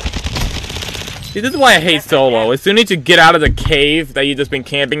 See, this is why I hate solo. As soon as you get out of the cave that you've just been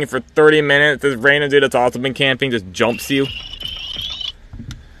camping in for 30 minutes, this random dude that's also been camping just jumps you.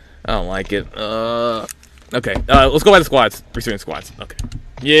 I don't like it. Okay, let's go by the squads. Pursuing squads. Okay.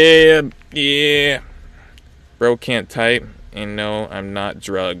 Yeah. Bro can't type, and no, I'm not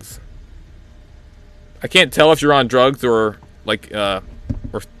drugs. I can't tell if you're on drugs or, like, or,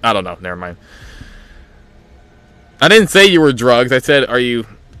 I don't know, never mind. I didn't say you were drugs. I said, are you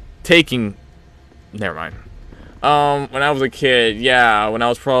taking... Never mind. When I was a kid, yeah, when I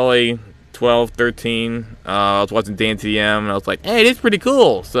was probably 12, 13, I was watching DanTDM, and I was like, hey, this is pretty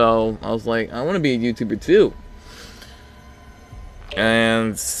cool. So I was like, I want to be a YouTuber too.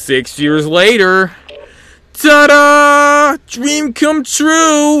 And 6 years later, ta-da! Dream come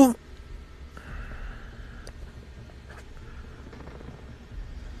true!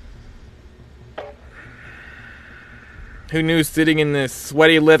 Who knew sitting in this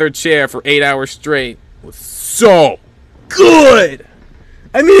sweaty leather chair for 8 hours straight was so good.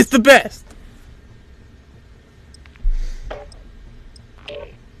 I mean, it's the best.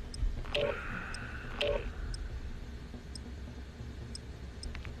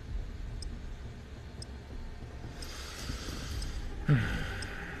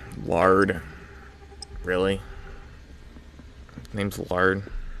 Lard. Really? Name's Lard.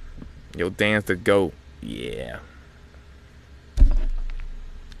 Yo, Dan's the GOAT. Yeah.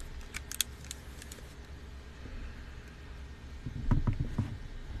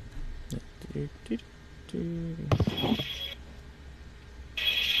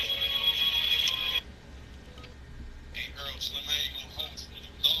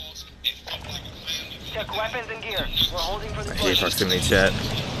 Check weapons and gear. We're holding for the I hate proximity chat.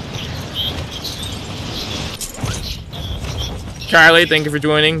 Charlie, thank you for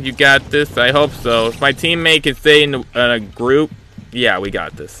joining. You got this. I hope so. If my teammate can stay in a group, yeah, we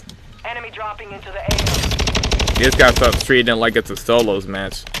got this. Enemy dropping into the AO. You just gotta stop treating it like it's a solos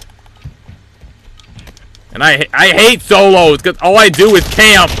match. And I hate solos because all I do is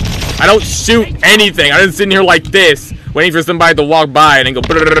camp. I don't shoot anything. I just sit here like this, waiting for somebody to walk by and then go.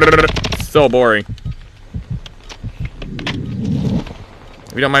 So boring.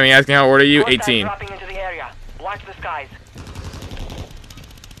 If you don't mind me asking, how old are you? 18. Dropping into the area. Watch the skies.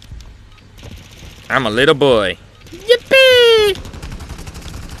 I'm a little boy. Yippee!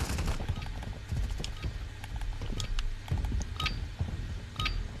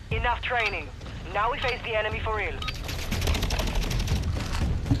 Enough training. Now we face the enemy for real.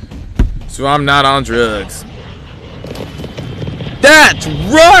 So I'm not on drugs. That's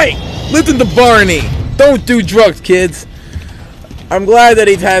right! Listen to Barney. Don't do drugs, kids. I'm glad that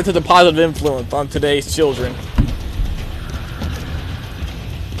he's had such a positive influence on today's children.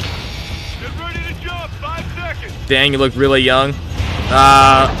 Get ready to jump. 5 seconds. Dang, you look really young.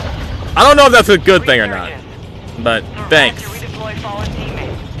 I don't know if that's a good thing or not. But thanks. To redeploy fallen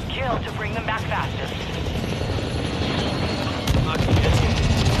teammates. Kill to bring them back faster.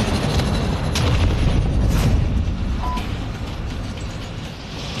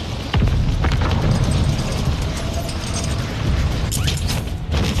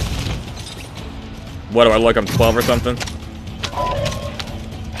 What do I look? I'm 12 or something?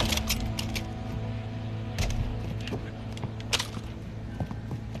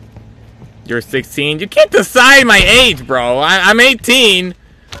 You're 16? You can't decide my age, bro. I'm 18.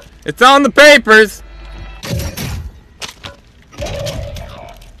 It's on the papers.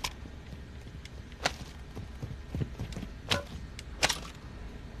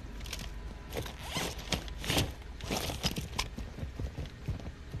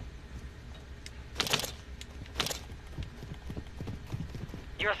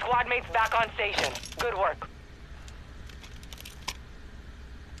 Your squad mates back on station. Good work.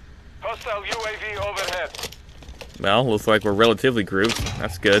 Hostile UAV overhead. Well, looks like we're relatively grouped.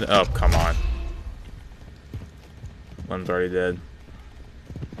 That's good. Oh, come on. One's already dead.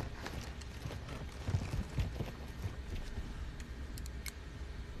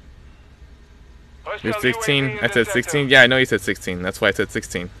 You're 16? I said 16? Yeah, I know you said 16. That's why I said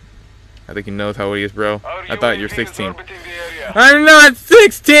 16. I think he knows how old he is, bro. I thought you were 16. I'm not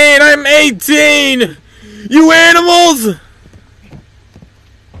 16! I'm 18! You animals!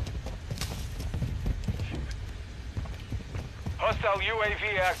 Hostile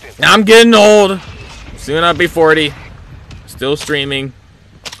UAV active. I'm getting old. Soon I'll be 40. Still streaming,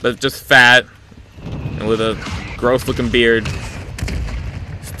 but just fat. And with a gross looking beard.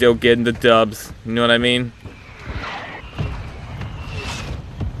 Still getting the dubs. You know what I mean?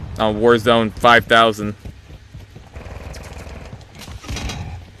 On Warzone 5000.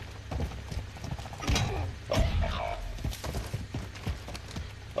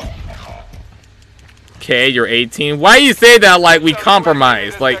 Okay, you're 18. Why do you say that like we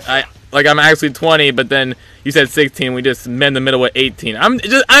compromised? Like I'm actually 20, but then you said 16. We just met in the middle with 18. I'm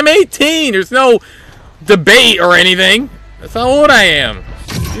 18. There's no debate or anything. That's how old I am.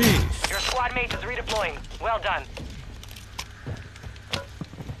 Jeez. Your squad mate is redeploying. Well done.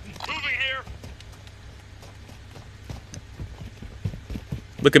 Moving here.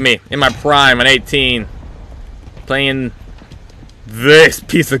 Look at me in my prime at 18, playing this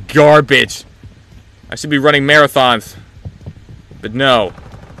piece of garbage. I should be running marathons, but no,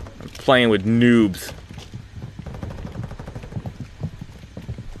 I'm playing with noobs.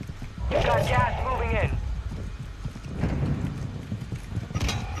 Got gas moving in.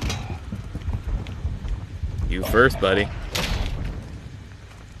 You first, buddy.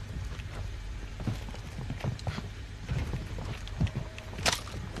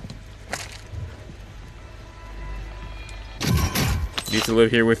 You used to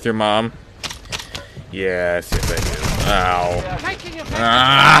live here with your mom? Yes, yes I do. Ow. Taking effect.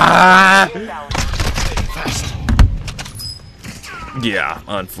 Ah! Inbound. Yeah,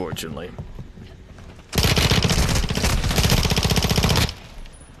 unfortunately.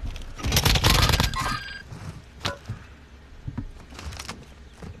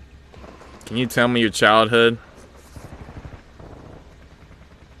 Can you tell me your childhood?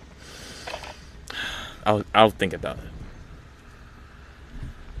 I'll think about it.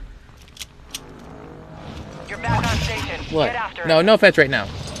 You're back on station. What? Get after No, it. no fetch right now.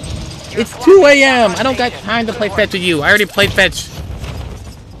 Your It's squad 2 mates a.m. back I on don't got station. time to play Good fetch work. with you. I already played fetch.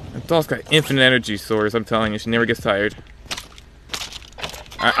 That dog's got infinite energy source, I'm telling you. She never gets tired.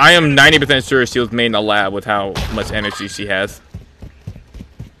 I am 90% sure she was made in a lab with how much energy she has.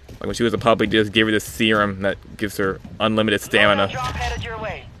 Like when she was a puppy, just gave her this serum that gives her unlimited stamina. Drop headed your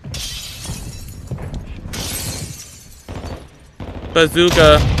way.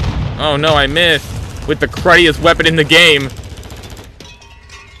 Bazooka. Oh no, I missed. With the cruddiest weapon in the game.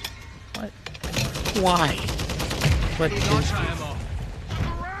 What? Why? What?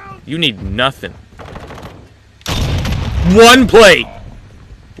 You need nothing. One plate.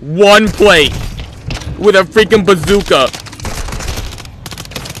 One plate. With a freaking bazooka.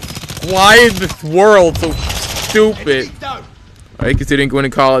 Why is this world so stupid? Are you considering going to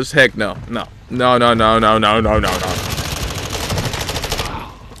college? Heck no. No. No, no, no, no, no, no, no, no.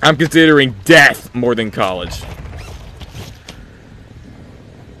 I'm considering death more than college.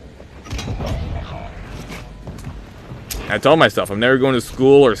 I told myself I'm never going to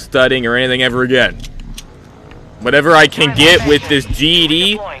school or studying or anything ever again. Whatever I can get with this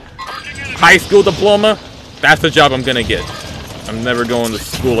GED, Deploying. high school diploma, that's the job I'm gonna get. I'm never going to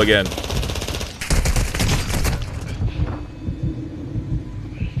school again.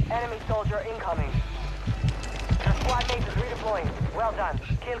 Enemy soldier incoming. Your squad mate is redeploying. Well done.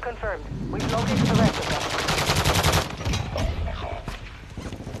 Kill confirmed. We've located the rest of them.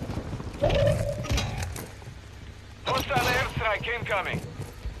 Hostile airstrike incoming.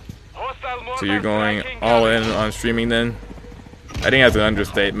 Hostile mortar So you're going strike all in incoming. on streaming then? I think that's an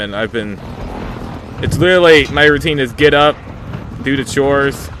understatement. It's literally, my routine is get up, do the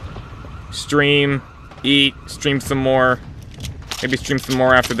chores, stream, eat, stream some more, maybe stream some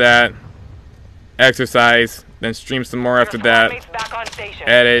more after that, exercise, then stream some more after Your squad that, mate's back on station.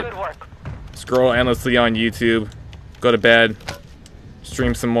 edit. Good work. scroll endlessly on YouTube, go to bed,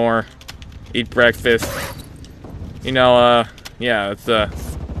 stream some more, eat breakfast. You know, yeah, it's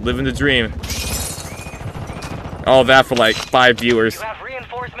living the dream. All that for like 5 viewers. You have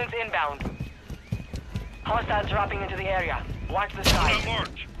reinforcements inbound. Hostiles dropping into the area. Watch the side.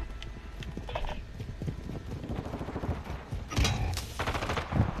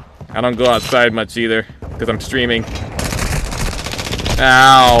 I don't go outside much either, because I'm streaming.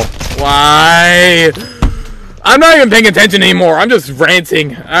 Ow. Why? I'm not even paying attention anymore. I'm just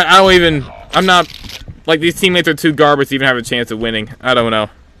ranting. I'm not, like, these teammates are too garbage to even have a chance of winning. I don't know.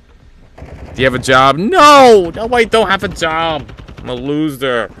 Do you have a job? No! No, I don't have a job. I'm a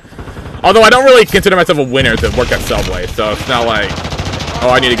loser. Although I don't really consider myself a winner to work at Subway, so it's not like, oh,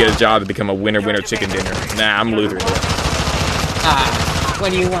 I need to get a job to become a winner chicken dinner. Nah, I'm a loser.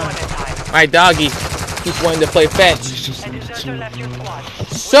 What do you want? My doggy keeps wanting to play fetch. A deserter left your squad.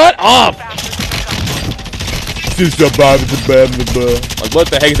 Shut up! Faster. Like, what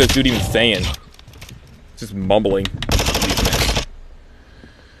the heck is this dude even saying? Just mumbling.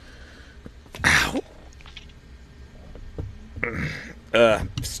 Ow.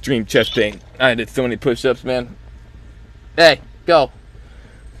 Extreme chest pain. I did so many push-ups, man. Hey, go.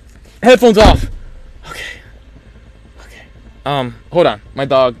 Headphones off. Okay. Hold on. My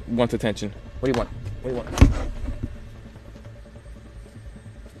dog wants attention. What do you want? What do you want?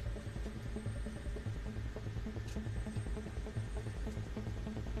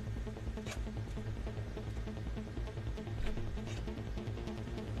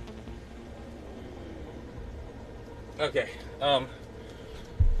 Okay.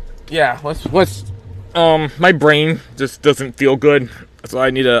 Yeah, my brain just doesn't feel good, so I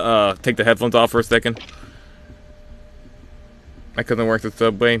need to take the headphones off for a second. My cousin works at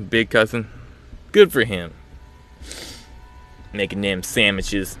Subway, big cousin. Good for him. Making them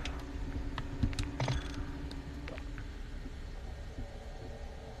sandwiches.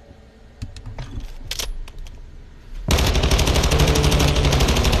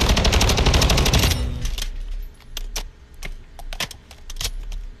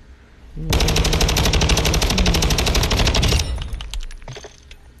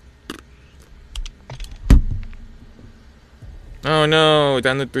 Oh no,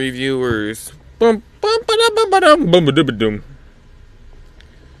 down to 3 viewers. Boom, boom, ba-dum, ba-dum, boom, ba-dum, ba-dum.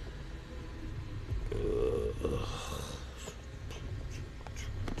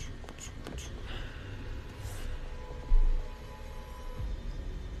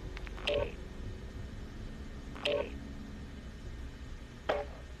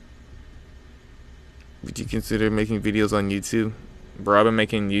 Would you consider making videos on YouTube? Bro, I've been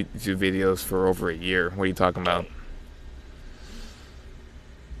making YouTube videos for over a year. What are you talking about?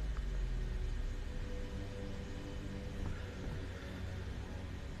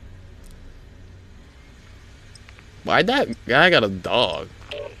 Why that guy got a dog?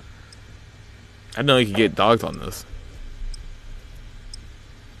 I didn't know you could get dogs on this.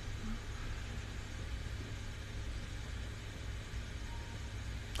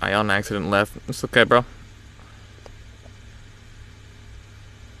 I on accident left. It's okay, bro.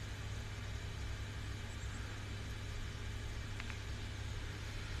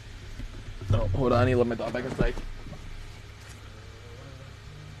 Oh, hold on. I need to let my dog back inside.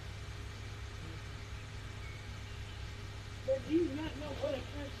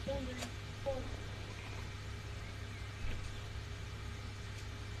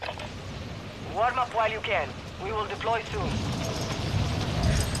 Warm up while you can. We will deploy soon.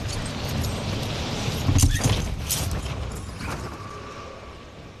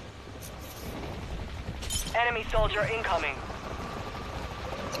 Enemy soldier incoming.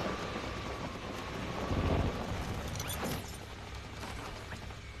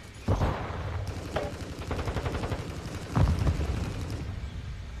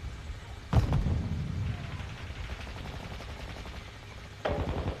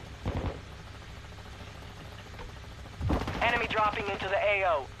 Enemy dropping into the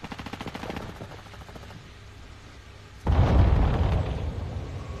AO.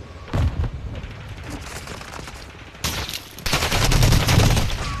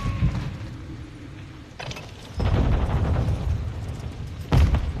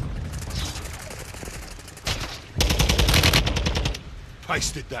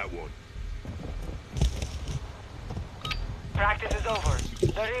 Pasted that one. Practice is over.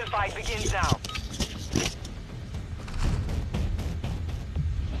 The real fight begins now.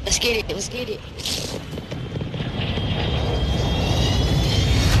 Let's get it, let's get it.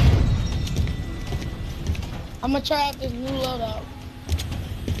 I'm gonna try out this new loadout.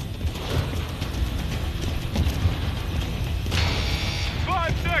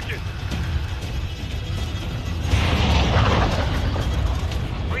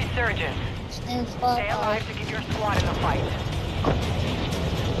 Resurgence. Stand Stay alive to keep your squad in the fight.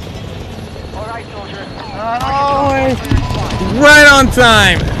 Alright, soldier. Right on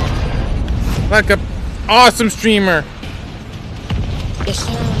time! Like a awesome streamer. Yes,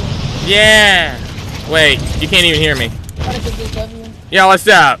 sir. Yeah! Wait, you can't even hear me. Gotta get this W. Yo, what's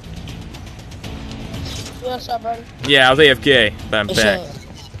up? What's up, buddy? Yeah, I was AFK, but I'm What's back. up?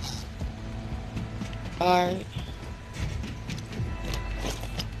 Alright.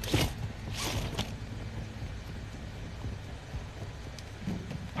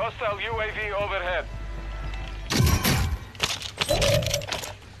 Hostile UAV overhead.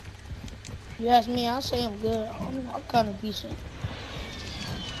 You ask me, I say I'm good. I'm kind of decent.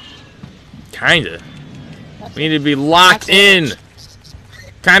 Kinda. We need to be locked in.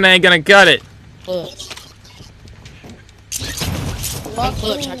 Kinda ain't gonna cut it. Look. Lock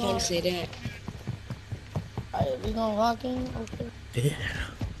Look, in, I can't say that. Alright, we gonna lock in? Okay. Yeah.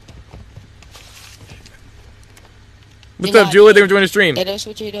 What's up, Julie? They were joining the stream. They done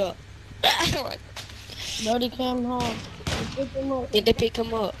switch it up. Brody came home. Pick him up. Did they pick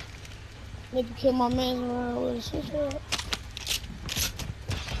him up? Nigga killed my man around with a sister.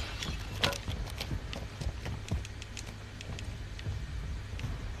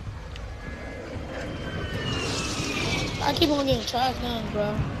 I keep on getting trash guns,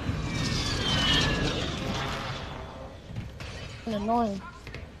 bro. It's annoying.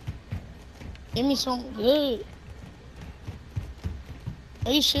 Give me something good.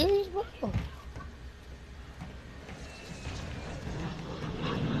 Are you serious, bro?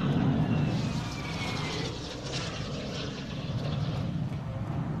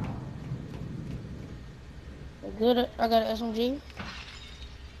 Good. I got an SMG.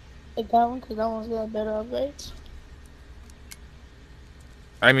 Take that one because that one's got better upgrades.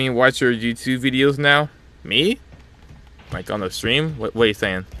 I mean, watch your YouTube videos now? Me? Like on the stream? What are you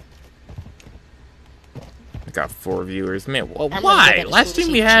saying? I got 4 viewers. Man, why? Last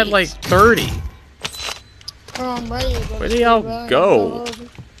stream we had like 30. Where do y'all go?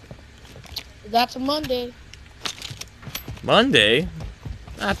 That's a Monday. Monday?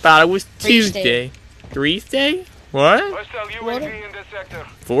 I thought it was Tuesday. Thursday? What? Hostile UAV in this sector.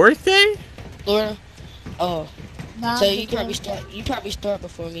 4th day? Florida? Oh. Nah, So you probably start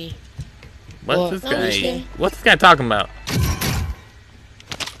before me. What's this guy? What's this guy talking about?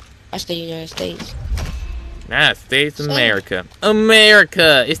 I stay in the United States. United States of America.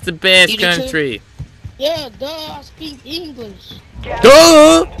 America! It's the best country. Yeah, duh, I speak English.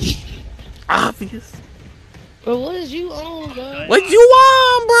 Duh! Obvious. Bro, what is you on, bro? What you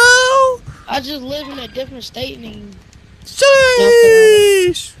want, bro? I just live in a different state than you.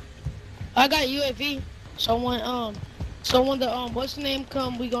 Sheesh. I got UAV. So when the what's the name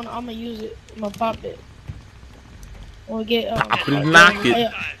come, I'm gonna use it. I'm gonna pop it. We'll get Pop it and knock it.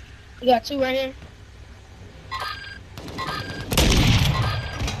 Yeah. We got 2 right here.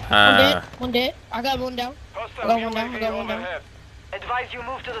 One dead. I got one down. I got one down. I got one down. Advise you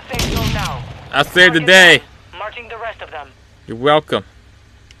move to the safe zone now. I saved the day. Marking the rest of them. You're welcome.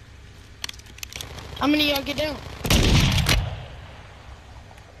 How many of y'all get down?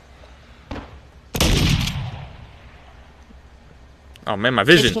 Oh man, my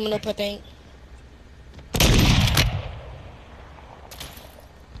He's vision. coming up, I think.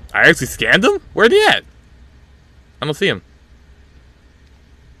 I actually scanned him? Where'd he at? I don't see him.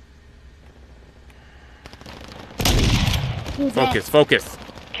 Focus, focus.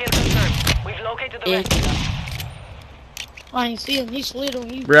 Kill confirmed. We've located the rest of them. I ain't see him. He slid on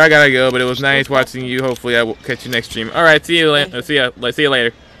you. Bro, I gotta go, but it was nice watching you. Hopefully I will catch you next stream. Alright, see you later. See you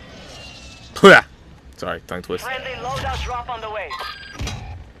later. Sorry, tongue twist. Friendly loadout drop on the way.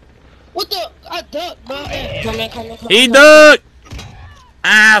 What the? I ducked, bro. Come. He ducked!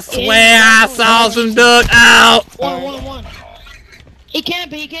 I swear I saw some duck out! One. He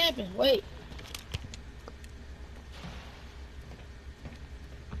camping. Wait.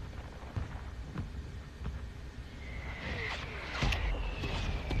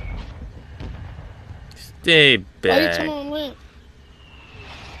 Stay Why you back. turn on lamp?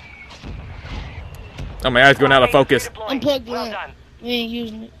 Oh, my eyes going out of focus. Unplug the Well lamp. done. We ain't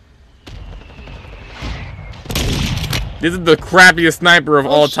using it. This is the crappiest sniper of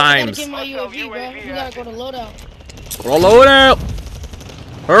all shit, I gotta times. get my UAV, bro. We gotta go to loadout. Roll it out!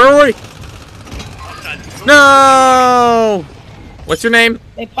 Hurry! No! What's your name?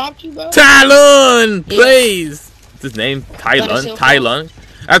 They popped you, bro? Tylon! Please! What's his name? Tylon? Tylon?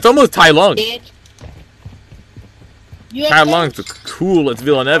 That's almost Tylon. Dead. You have Tylon's the guns? coolest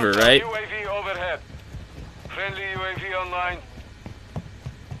villain ever, right? UAV overhead. Friendly UAV online.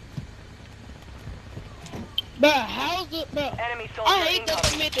 Bro, how's the bro? Enemy soldier I hate that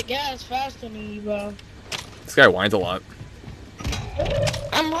incoming. they made the gas faster than you, bro. This guy whines a lot.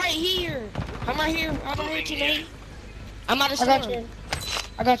 I'm right here. I'm right here tonight. I'm out of I got storm. you.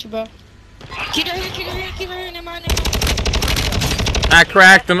 I got you, bro. Keep her here. Never mind. I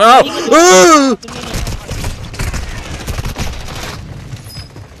cracked him up. Ooh!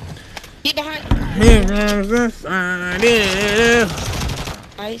 Get behind.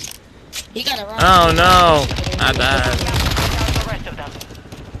 Nice. He got a rock. Oh no! I died. The rest of them.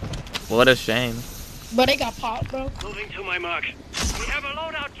 What a shame. But they got popped, bro. Moving to my mark. We have a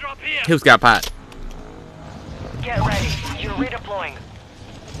loadout drop here. Who's got pot? Get ready. You're redeploying.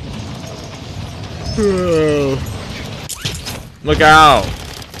 Look out!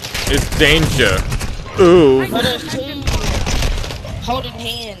 It's danger. Ooh. Bro, there's 2 holding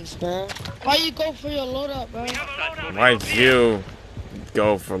hands, bro. Why you go for your loadout, bro? Why'd you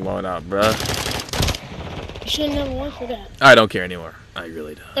go for loadout, bruh? You should never went for that. I don't care anymore. I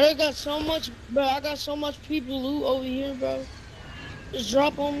really don't. But I got so much, bro. I got so much people loot over here, bro. Just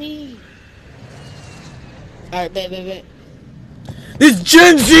drop on me. Alright, bet. This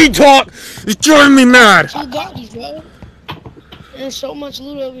Gen Z talk is driving me mad. 2 bodies, bro. There's so much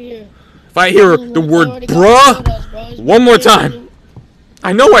loot over here. If I hear the word bruh one more time,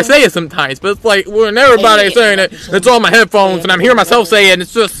 I know I say it sometimes, but it's like when everybody's saying it, it's on my headphones and I'm hearing myself say it and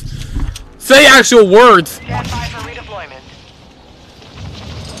it's just, say actual words. Stand by for redeployment.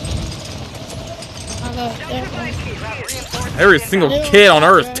 Every single kid on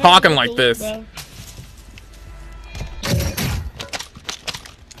earth talking like this.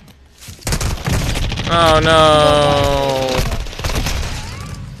 Oh no.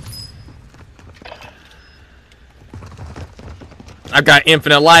 I've got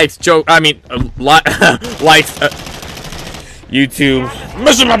infinite likes, likes, YouTube,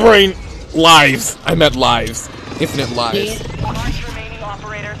 missing my brain, lives, I meant lives, infinite lives. March remaining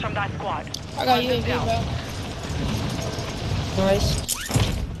operators from that squad. I got UAV, bro. Nice.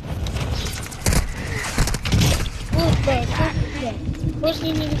 What's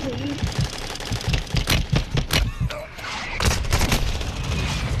the nigga for you?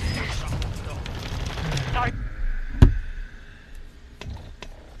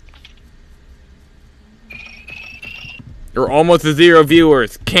 You're almost to 0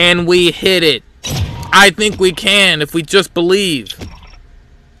 viewers. Can we hit it? I think we can if we just believe.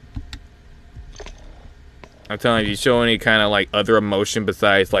 I'm telling you, you show any kind of like other emotion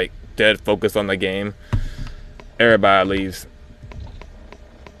besides like dead focus on the game, everybody leaves.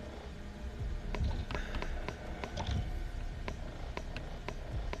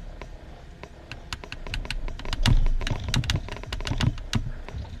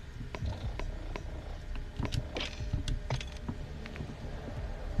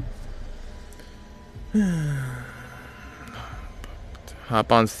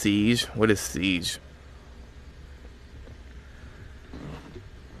 Hop on Siege. What is Siege?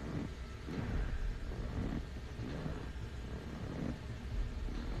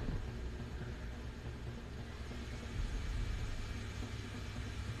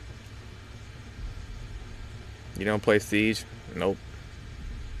 You don't play Siege? Nope.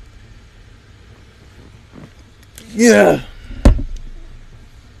 Yeah.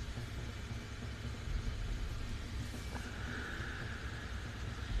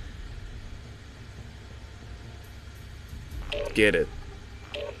 Get it.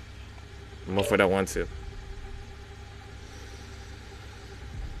 More for that one too.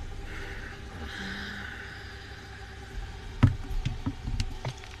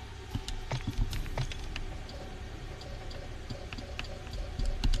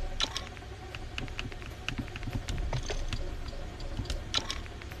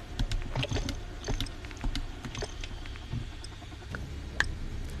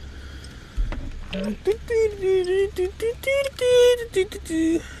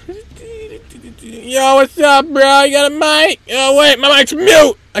 Yo, what's up, bro? You got a mic? Oh, wait, my mic's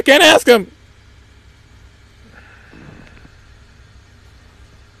mute. I can't ask him.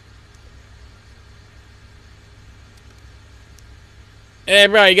 Hey,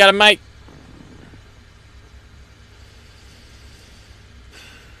 bro, you got a mic?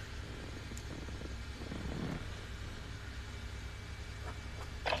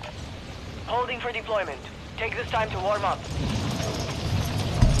 Holding for deployment. Take this time to warm up.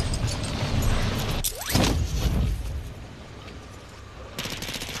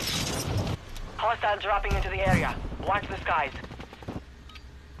 Hostiles dropping into the area. Watch the skies.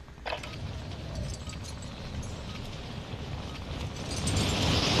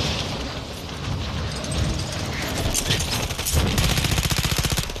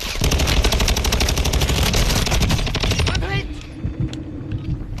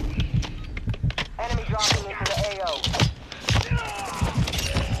 Enemy dropping into the AO.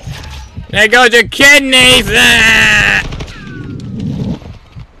 There goes your kidneys! Ah!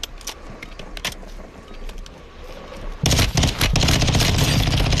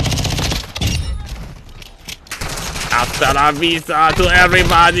 Hasta la vista to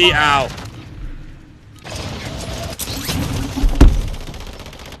everybody out.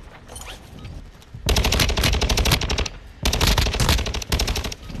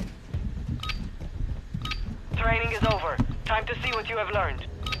 Training is over. Time to see what you have learned.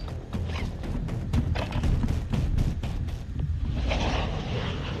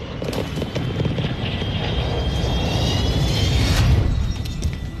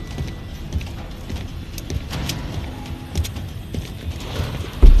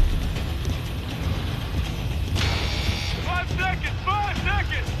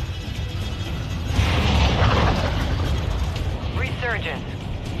 Resurgence.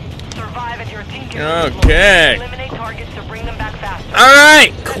 Survive at your team. Okay. Eliminate targets to bring them back faster.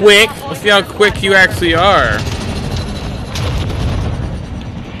 Alright, quick. Let's see how quick you actually are.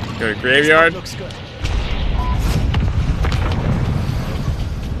 Go to graveyard. Looks good.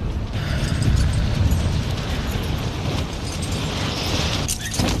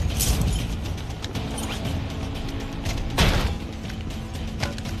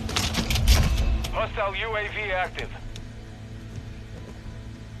 Hostile UAV active.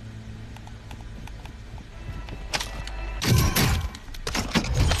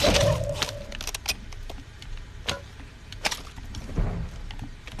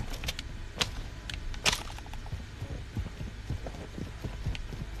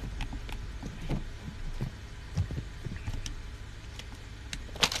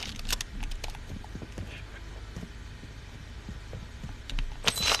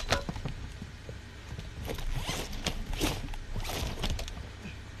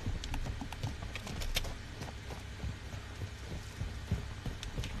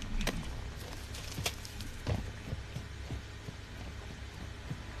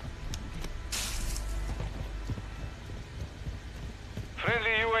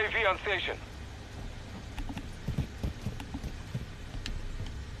 Friendly UAV on station.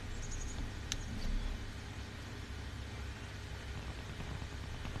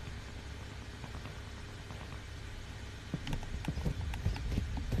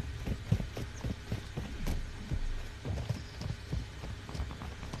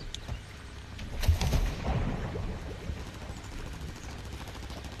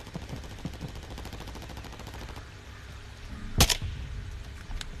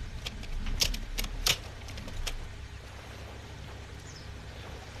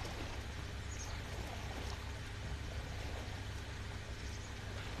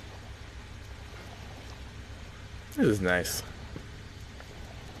 This is nice.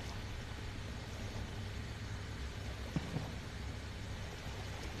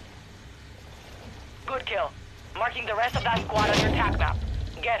 Good kill. Marking the rest of that squad on your TAC map.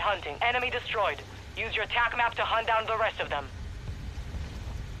 Get hunting. Enemy destroyed. Use your TAC map to hunt down the rest of them.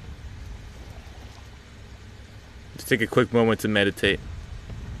 Just take a quick moment to meditate.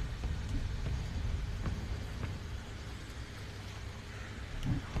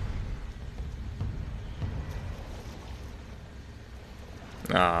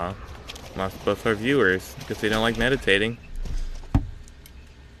 Aw, lost both our viewers because they don't like meditating.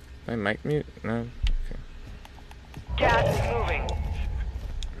 My mic mute? No. Okay. Gas is moving.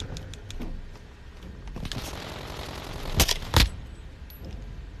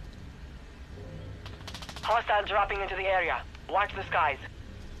 Hostiles dropping into the area. Watch the skies.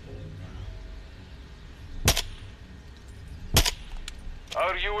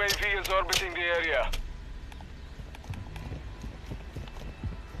 Our UAV is orbiting the area.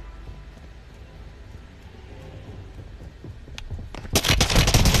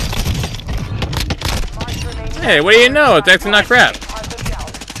 Hey, what do you know? It's actually not crap.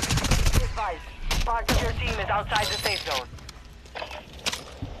 Part of your team is outside the safe zone.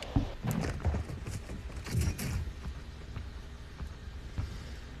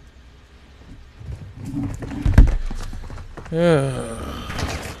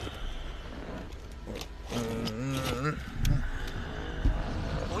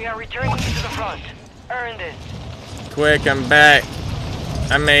 We are returning you to the front. Earn this. Quick, I'm back.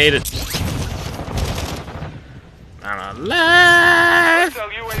 I made it. I'm alive! Hostile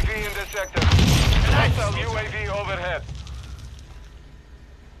UAV in this sector. Hostile UAV overhead.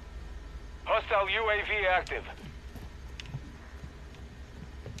 Hostile UAV active.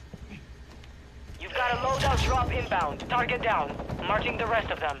 You've got a loadout drop inbound. Target down. Marching the rest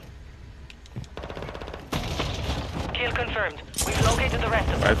of them. Kill confirmed. We've located the rest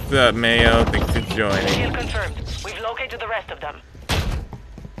of them. What's up, Mayo? Thanks for joining. Kill confirmed. We've located the rest of them.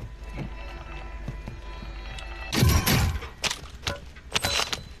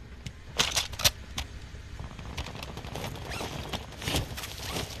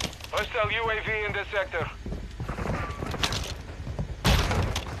 Hostile UAV in this sector.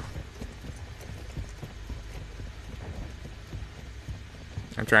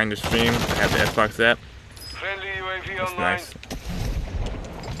 I'm trying to stream. I have the Xbox app. Friendly UAV That's online. nice.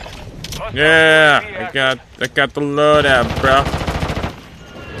 Hostile Yeah, UAV I active. got the loadout, bro.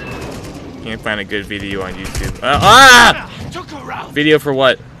 Can't find a good video on YouTube. Video for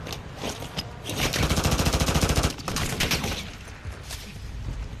what?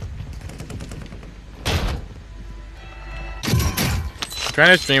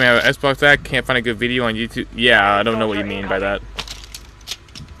 Trying to stream, I have an Xbox app, can't find a good video on YouTube. Yeah, I don't know what you mean by that.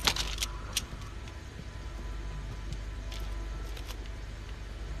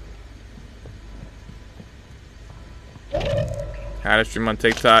 How to stream on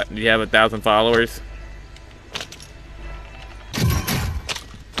TikTok? Do you have 1,000 followers?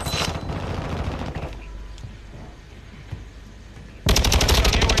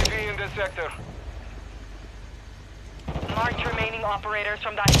 Hostile UAV in this sector. Marked remaining operators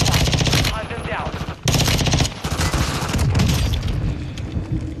from that squad. Hunt them down.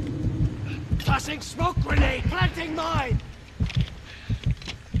 Tossing smoke grenade! Planting mine!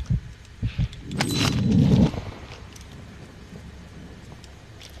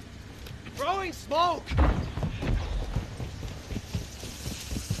 Throwing smoke!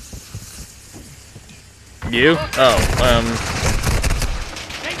 You? Oh,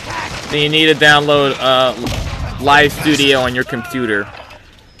 so you need to download Live Studio on your computer.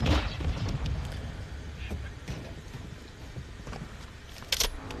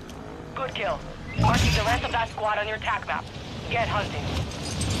 Good kill. Marking the rest of that squad on your TAC map. Get hunting.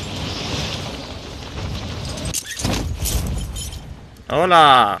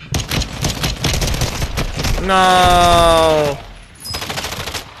 Hola! No!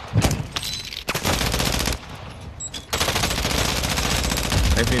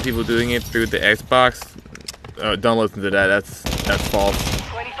 I've seen people doing it through the Xbox. Oh, don't listen to that. That's false.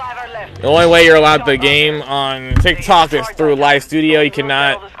 25 are left. The only way you're allowed to game on TikTok is through Live Studio. You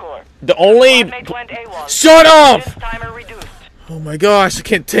cannot. The only. Shut up! Oh my gosh! I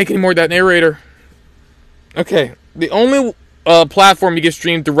can't take any more of that narrator. Okay, the only platform you can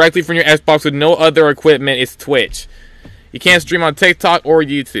stream directly from your Xbox with no other equipment is Twitch. You can't stream on TikTok or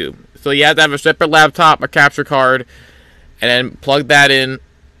YouTube. So you have to have a separate laptop, a capture card, and then plug that in,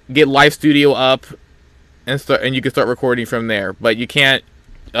 get Live Studio up, and you can start recording from there. But you can't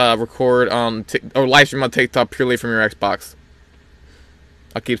record on or live stream on TikTok purely from your Xbox.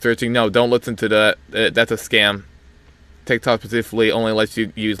 I'll keep searching. No, don't listen to that. That's a scam. TikTok specifically only lets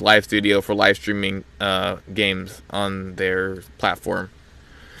you use Live Studio for live streaming games on their platform.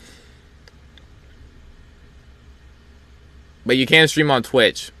 But you can stream on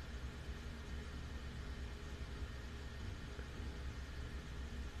Twitch.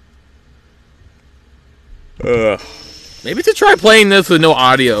 Maybe to try playing this with no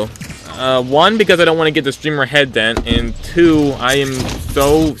audio. One, because I don't want to get the streamer head dent, and two, I am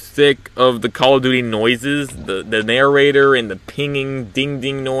so sick of the Call of Duty noises, the narrator and the pinging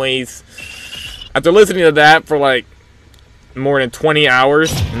ding noise. After listening to that for like more than 20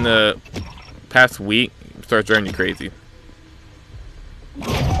 hours in the past week, it starts driving you crazy.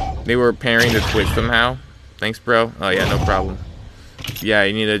 They were pairing to Twitch somehow. Thanks, bro. Oh yeah, no problem. Yeah,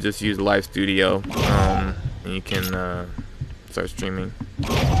 you need to just use Live Studio, and you can start streaming.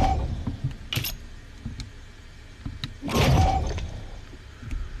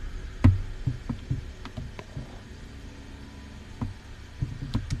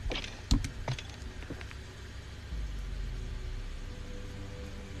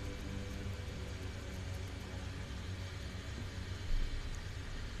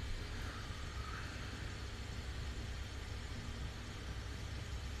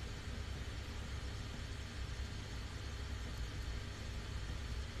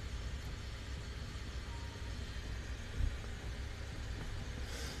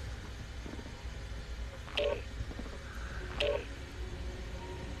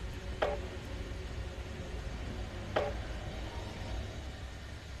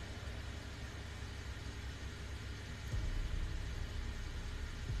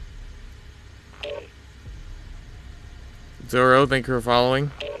 Zoro, thank you for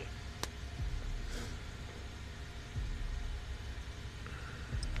following.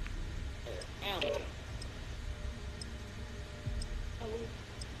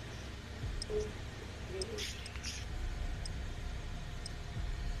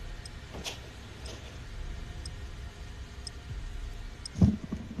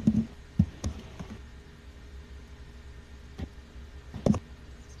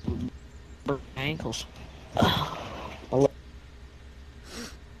 Ankles.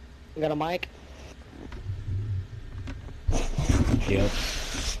 You got a mic? Yep.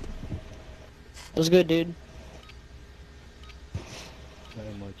 What's good, dude?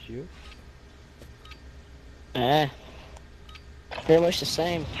 Very much you. Very much the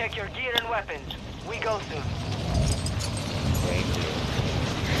same. Check your gear and weapons. We go soon.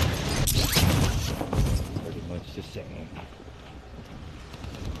 Pretty much the same.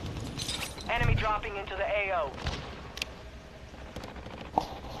 Enemy dropping into the AO.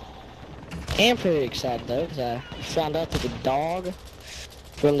 I'm pretty excited though, because I found out that the dog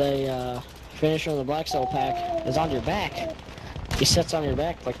from the finisher on the Black Cell pack is on your back. He sits on your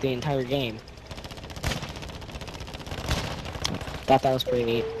back like the entire game. Thought that was pretty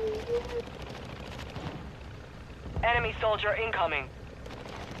neat. Enemy soldier incoming.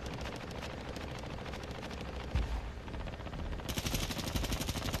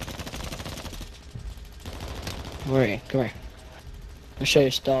 Where are you? Come here. I'll show you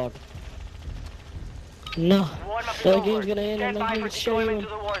this dog. No. The game's gonna end and I'm gonna show you.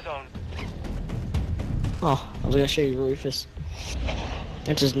 Oh, I was gonna show you Rufus.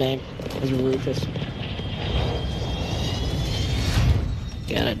 That's his name. It's Rufus.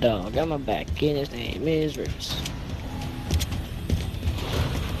 Got a dog on my back and his name is Rufus.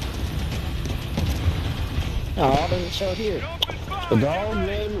 Oh, it doesn't show here. The dog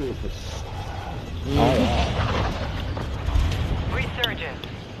named Rufus. Resurgence.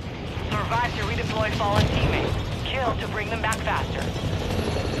 Survive to redeploy fallen teammates. Kill to bring them back faster.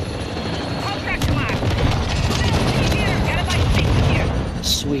 Contact mark.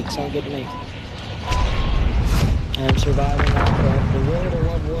 Sweet, sound good to me. I'm surviving off of the way to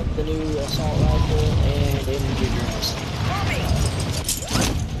level up the new assault rifle and energy drones.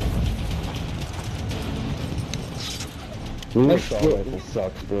 New assault rifle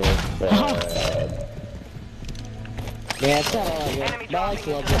sucks, bro. Yeah, it's not all I got. But I like to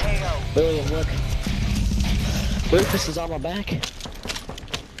love it. William, look. Rufus is on my back.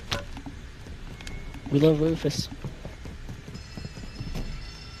 We love Rufus.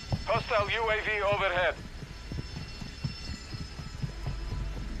 Hostile UAV overhead.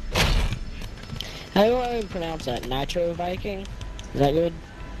 How do I even pronounce that? Nitro Viking? Is that good?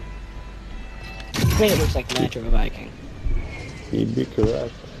 I mean, it looks like Nitro Viking. You'd be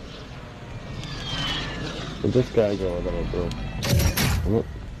correct. Where's this guy going on, bro?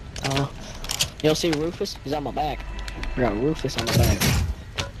 You'll see Rufus? He's on my back. I got Rufus on my back.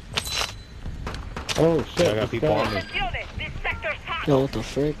 Oh shit, I got people on me. Yo, what the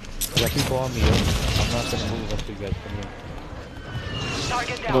frick? I got people on me, yo. I'm not gonna move until you guys come in.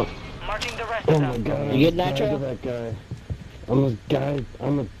 Target down. Marking the rest Oh of my them. god, You I get almost died nitro? to that guy. I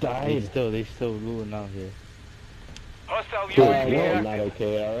almost died. They still ruling out here. Hostile Dude, UAV no, I'm active. not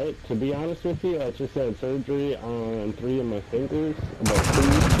okay, alright? To be honest with you, I just had surgery on 3 of my fingers about 2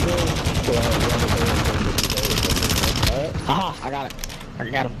 weeks ago, so I have rubber bands on this. Aha, I got it. I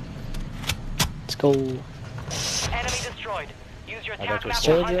got him. Let's go. Enemy destroyed. Use your I tac got your map to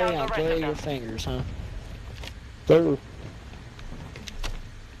Surgery hunt down on the rest 3 of of your them. fingers, huh? Sir.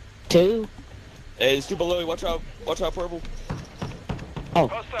 2? Hey, there's two below you. Watch out, purple. Oh,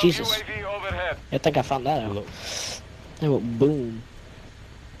 Hostile Jesus. UAV overhead. I think I found that out. It went boom.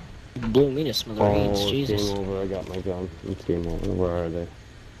 Blew me to smithereens, Oh, it's Jesus. game over. I got my gun. It's game over. Where are they?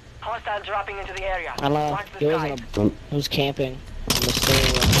 Hostiles dropping into the area. I know. Watch He the was, sky. he was camping on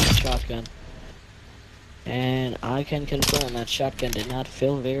the shotgun. And I can confirm that shotgun did not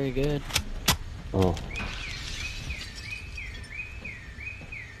feel very good. Oh.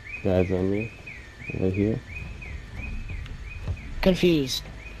 Guys on me. Right here. Confused.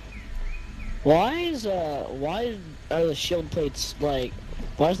 Why are the shield plates like,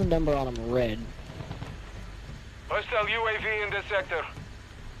 why is the number on them red? Hostile UAV in this sector.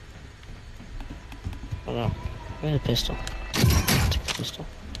 I don't know. Where's the pistol? Take the pistol.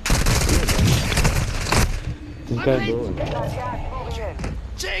 This guy doing?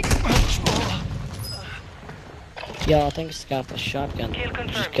 Take much more. Yo, I think it's got the shotgun. Kill Just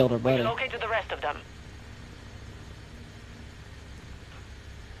confirmed. killed her We buddy. located the rest of them.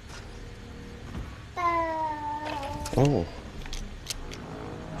 Oh.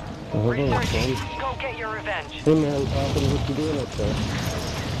 Hold on, Research. son. Go get your revenge. Hey man, Poppins, what you doing up there?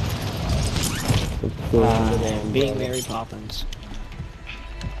 What's going on, Being brother? Mary Poppins.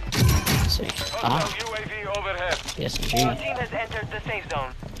 Let's see. Hostile UAV overhead. Yes, Your indeed. team has entered the safe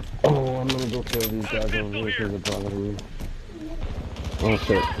zone. Oh, I'm gonna go kill these guys over here because they're bothering me. Oh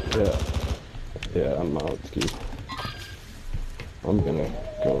shit, yeah. Yeah, I'm out, Ski. I'm gonna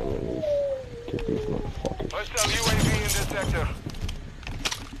go in and get these motherfuckers. Hostile UAV in this sector.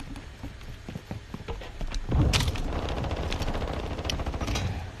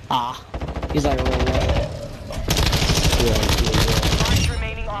 He's like really low. Yeah, I'm doing that. March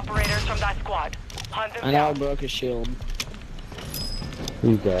remaining operators from that squad. Hunt them I know I down. broke his shield.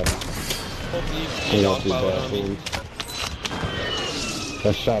 Who's that? Hopefully, I you got don't two follow me. bathrooms.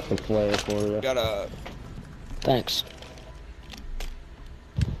 I shot the flare for you. Got a Thanks.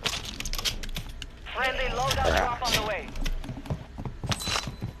 Friendly loadout drop on the way.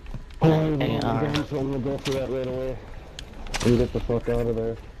 Oh, Hey, so I'm gonna go for that right away. And get the fuck out of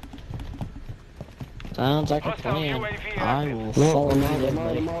there. Sounds like a Hostile plan. UAV I active. will No, follow I'm you out, I'm out,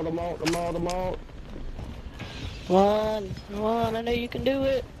 deadly. I'm out, I'm out, I'm out, I'm out. Come on, I know you can do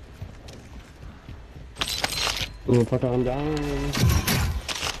it. I'm gonna put on down.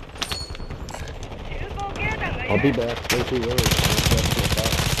 I'll be back. Don't you worry.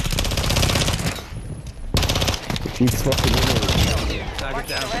 If you fucking Marking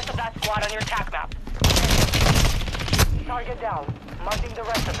the rest of that squad on your tac map. Target down. Marking the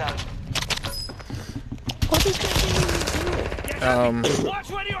rest of them. What is going Watch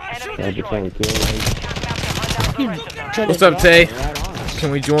when you are Enemy I'll be trying destroyed. to kill you. Tac map to hunt down the rest of them. What's up, Tay? Right on us. Can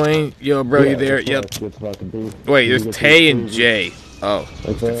we join? Yo, bro, you there? that's Yep. what it's about to be. Wait, You there's get Tay these and cruisers Jay. Oh, like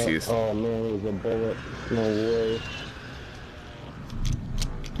I'm that. confused. Oh man, it was a bullet. No way.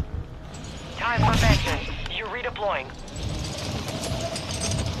 Time for vengeance. You're redeploying.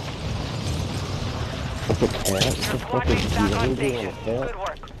 What's a cat? What Your the squad fuck is mates back on he doing on station. a cat? Good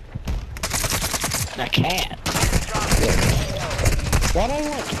work. A cat. Why do I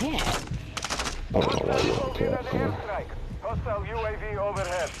want a cat? I don't know why you want a cat. An airstrike. Hostile UAV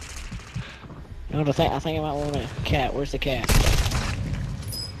overhead. You know what I think I might want a cat. Where's the cat?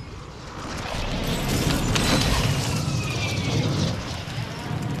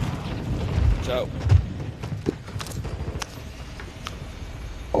 So,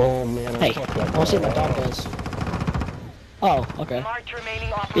 Oh man, Hey, fucked I that want to see what my guy dog up. does. Oh, okay. Marked remaining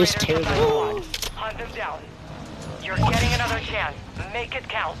Just operators tear from them that off. squad. Hunt them down. You're getting another chance. Make it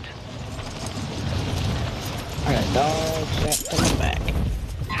count. I got a dog strapped to my back.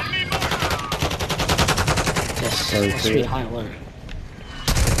 Yes, must be high alert.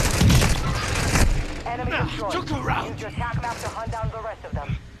 Enemy destroyed. Took her out. Use your tac map to hunt down the rest of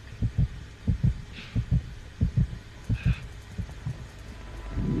them.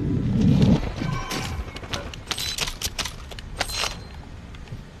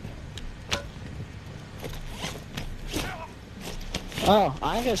 Oh,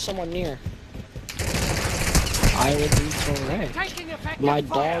 I hear someone near. I would be correct. Taking effective My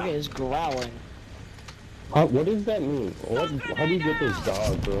fire. dog is growling. What does that mean? How do you get this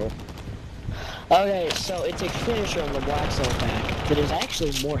dog, bro? Okay, so it's a finisher on the Black Cell pack that is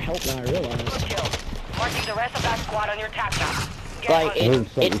actually more help than I realized. Marking the rest of that squad on your tap map. Like,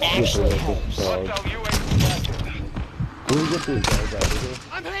 it actually helps. Can we get these guys out of here?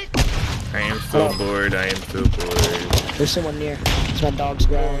 I am so bored. I am so bored. There's someone near. It's my dog's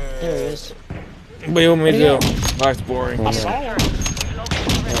growling. There he is. What do you want me to do? That's boring. I saw him.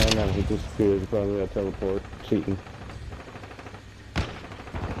 Yeah, no, he disappeared. He probably got teleport. Cheating.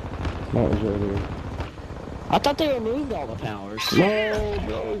 That was right here. I thought they removed all the powers. No,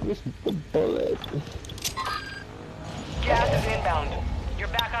 bro, just a bullet. Gas is inbound. You're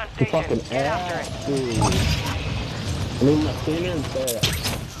back on The station. fucking Get after it. ass, dude. I mean, my standard's there.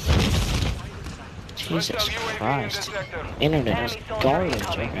 Jesus Christ. Internet is garbage.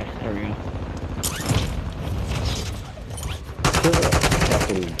 Okay, there we go.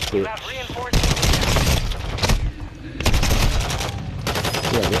 Fucking bitch.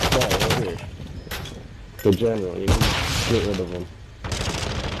 Yeah, this guy right here. The general, you need to get rid of him.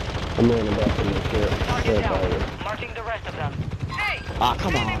 I'm running back in the share. Marking the rest of them. Hey! Ah,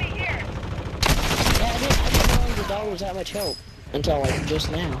 come on. Yeah, I didn't know the dog was that much help until like just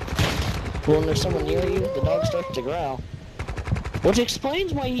now. When there's someone near you, the dog starts to growl. Which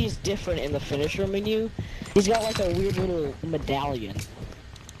explains why he's different in the finisher menu. He's got like a weird little medallion.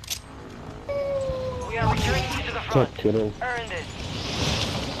 We are returning you to the front. What's up, kiddo? Earn this.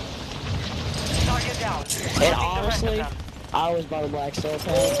 Target down. And honestly, I always buy the Black Cell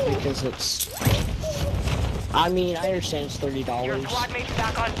pack because it's... I mean, I understand it's $30. Your squad mates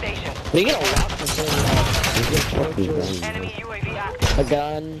back on station. But you get a lot for $30. Enemy UAV active. A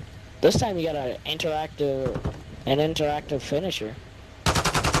gun. This time you got an interactive finisher.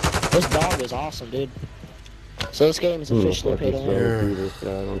 This dog is awesome, dude. So this game is officially paid on. This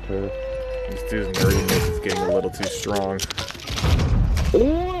dude's nerdiness is getting a little too strong.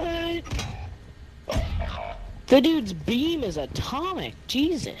 What? The dude's beam is atomic.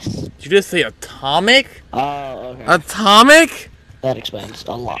 Jesus. Did you just say atomic? Oh, okay. Atomic? That explains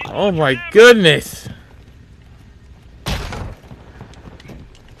a lot. Oh my goodness.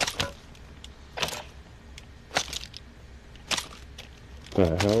 The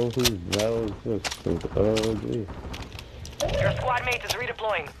hell? Who's that? This? Oh, gee. Your squad mate is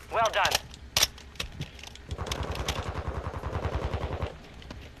redeploying. Well done.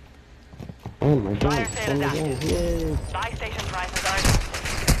 Oh my god. Fire sale is active. Buy station prices are...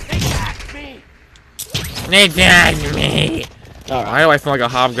 They attacked me! They attacked me! Why do I feel like a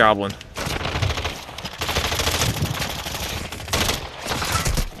hobgoblin?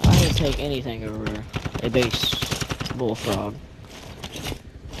 I would take anything over a base bullfrog.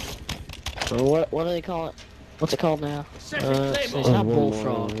 Or what do they call it? What's it called now? It's not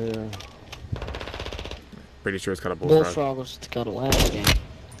bullfrog. Pretty sure it's called a bullfrog. Bullfrog was called a last game.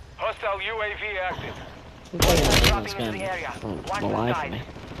 Hostile UAV active. I'm playing on this gun for the life of me.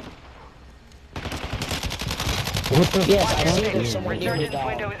 Yes, I see there's someone near the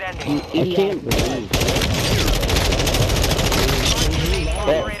dog. You idiot.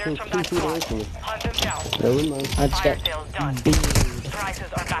 Operators from that squad. Hunt them down. I just Fire got sales done. beamed.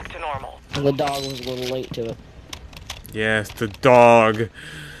 Prices are back to normal. And the dog was a little late to it. Yes, the dog.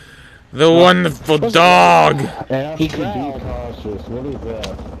 The wonderful dog. He growled. What is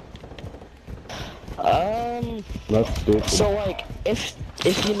that? That's stupid. So like, if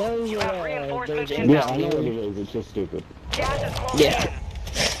you know there's yeah, I know what it is. It's just stupid. Yeah.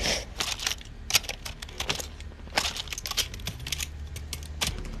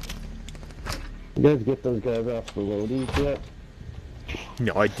 You guys get those guys off the loadies yet?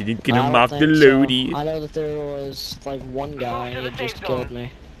 No, I didn't get him off the loadie. So. I know that there was like one guy and he just killed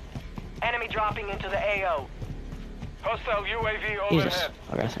me. Enemy dropping into the AO. Hostile UAV Jesus.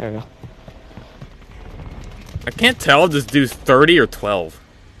 overhead. Okay, there we go. I can't tell if this dude's 30 or 12.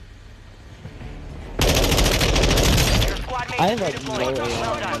 I have like no way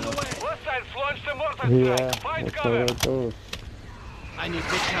Yeah, that's how it goes. I need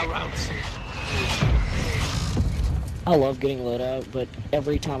big cow rounds. I love getting loadout, but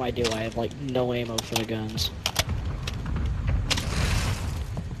every time I do, I have like no ammo for the guns.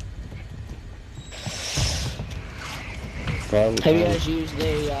 Have you guys used the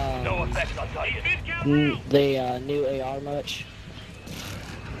new AR much?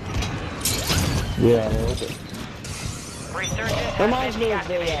 Yeah, I love it. Reminds me of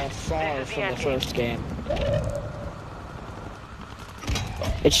the FAR from the first game.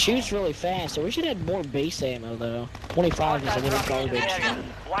 It shoots really fast, so we should add more base ammo though. 25 is a little garbage.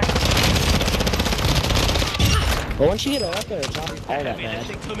 But once you get it up there, it's not all that bad.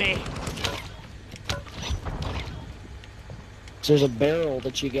 So there's a barrel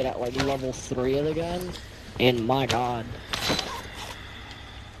that you get at like level 3 of the gun, and my god.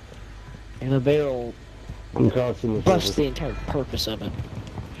 And the barrel busts the entire purpose of it.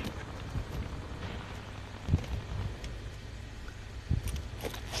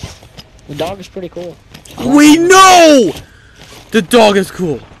 The dog is pretty cool. We know! The dog is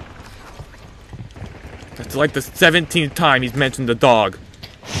cool. That's like the 17th time he's mentioned the dog.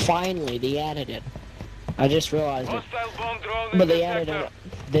 Finally, they added it. I just realized it. But they added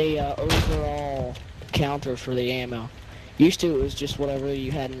the overall counter for the ammo. Used to, it was just whatever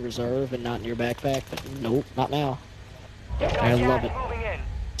you had in reserve and not in your backpack, but nope, not now. I love it.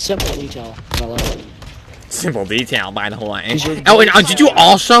 Simple detail. I love it. Simple detail, by the way. Oh, and did you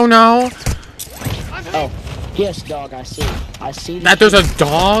also know? Oh, yes, dog, I see. I see that there's a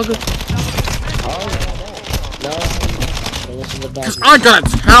dog? No. Listen to the dog. I'm gonna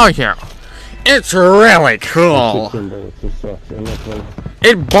tell you, it's really cool.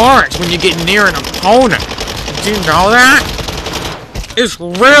 It barks when you get near an opponent. Did you know that? It's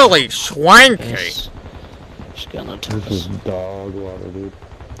really swanky. Yes. Just gonna this is dog water, dude.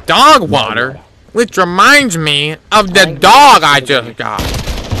 Dog water? Which reminds me of the dog I just got.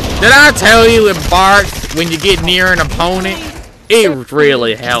 Did I tell you it barks when you get near an opponent? It's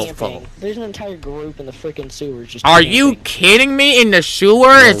really helpful. There's an entire group in the freaking sewers just Are you kidding me? In the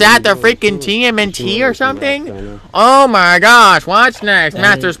sewer? Is that the freaking TMNT or something? Oh my gosh, what's next?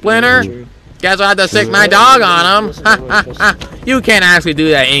 Master Splinter? Guess I'll have to sick my dog on him. You can't actually do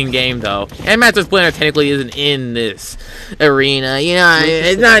that in-game, though. And Master Splinter technically isn't in this arena. You know,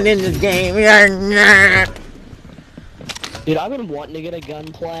 it's not in this game. Dude, I've been wanting to get a gun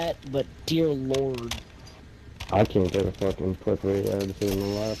plat, but dear lord. I can't get a fucking plat rate I've seen in my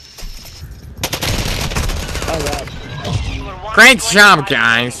life. Alright. Great job,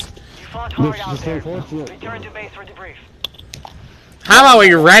 guys. Return to base for debrief. How about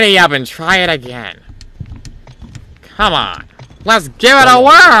we ready up and try it again? Come on. Let's give it a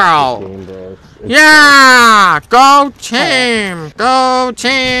whirl! Yeah! Go team! Go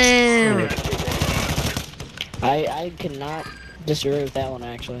team! I cannot disagree with that one,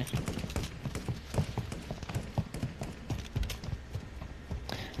 actually.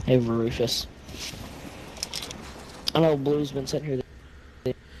 Hey, Rufus. I know Blue's been sitting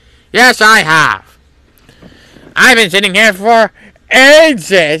here. Yes, I have. I've been sitting here for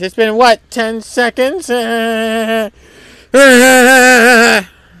ages. It's been, what, 10 seconds?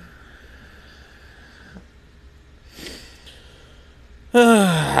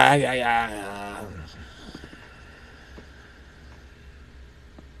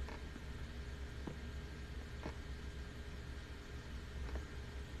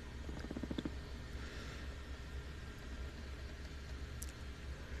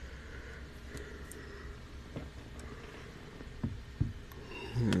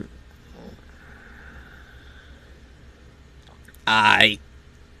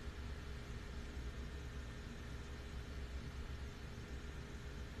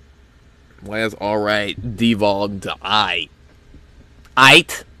 Why is alright devolved to I?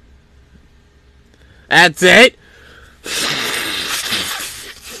 Ite? That's it?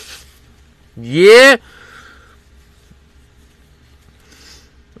 Yeah?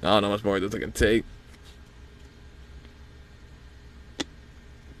 I don't know how much more this I can take.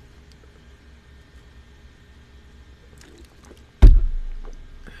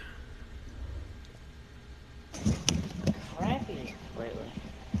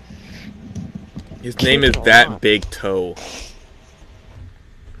 His name is That Big Toe.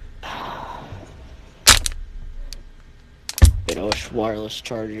 I wish wireless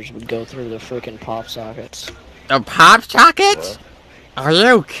chargers would go through the freaking pop sockets. The pop sockets? Are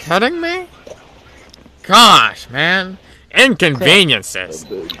you kidding me? Gosh, man. Inconveniences.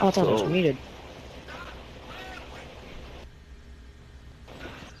 Oh, I thought it was muted.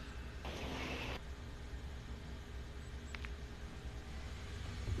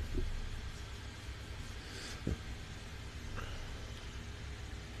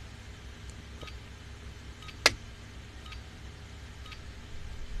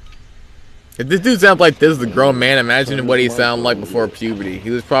 If this dude sounds like this as a grown man, imagine what he sounded like before puberty. He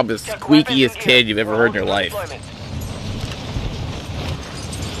was probably the squeakiest kid you've ever heard in your life.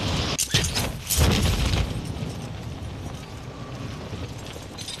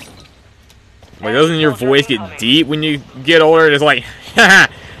 Like, doesn't your voice get deep when you get older? It's like,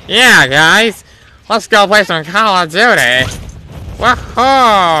 yeah, guys, let's go play some Call of Duty.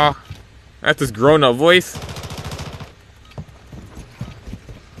 Whoa! That's his grown-up voice.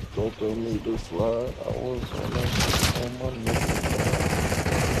 Don't tell me to fly. I was on my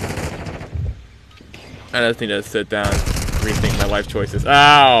I just need to sit down. rethink my life choices.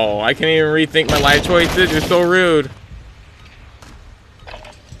 Ow! I can't even rethink my life choices. You're so rude.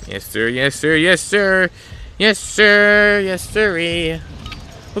 Yes, sir. Yes, sir. Yes, sir. Yes, sir. Yes, sirree.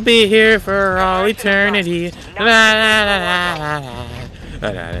 We'll be here for all eternity. La, la, la, la, la, la,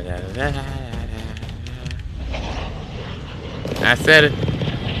 la, la, la. I said it.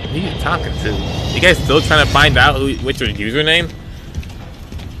 Who are you talking to? You guys still trying to find out which username?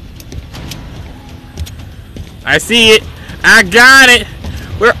 I see it. I got it.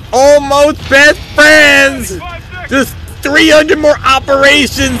 We're almost best friends. Just 300 more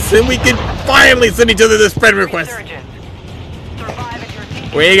operations and we can finally send each other this friend request.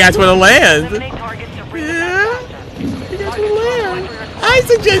 Where you guys want to land? Yeah, you guys want to land? I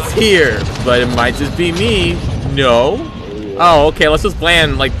suggest here, but it might just be me. No. Oh, okay. Let's just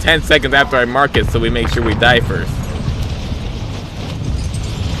land like 10 seconds after I mark it, so we make sure we die first.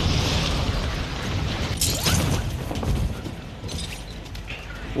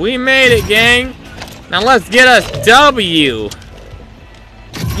 We made it, gang. Now let's get us W.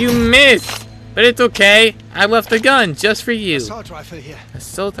 You missed, but it's okay. I left a gun just for you. Assault rifle here.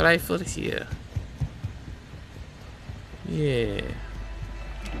 Assault rifle here. Yeah.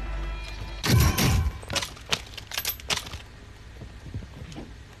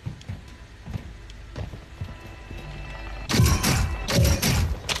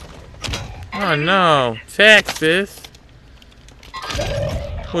 Oh no, Texas.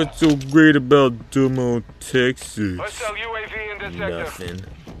 What's so great about dumb old Texas? Hostile UAV in this sector. Nothing.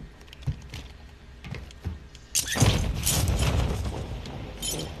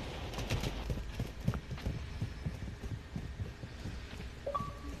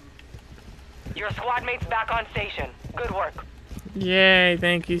 Your squad mate's back on station. Good work. Yay,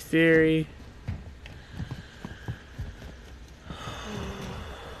 thank you, Siri.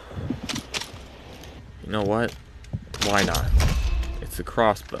 You know what? Why not? It's a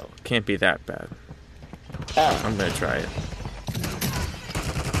crossbow. Can't be that bad. I'm gonna try it.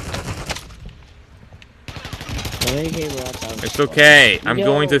 It's okay. I'm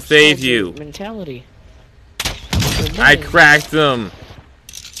going to save you. Mentality. I cracked them.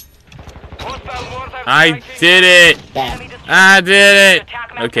 I did it. I did it.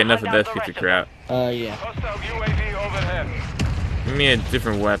 Okay, enough of this piece of crap. Yeah. Hostile UAV overhead. Give me a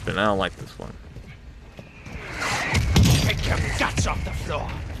different weapon. I don't like this one. Take your guts off the floor.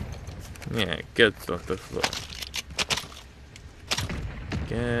 Yeah, get off the floor.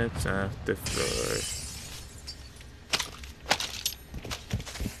 Get off the floor.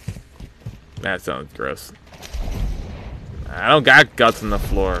 That sounds gross. I don't got guts on the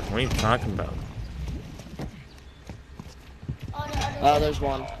floor. What are you talking about? Oh, there's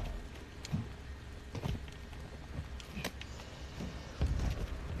one.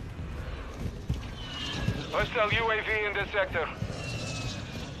 Hostile UAV in this sector.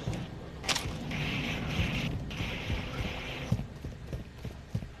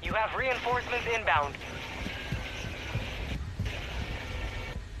 You have reinforcements inbound.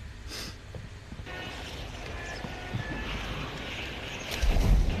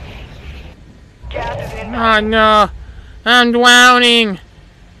 Gas is inbound. Oh no! I'm drowning!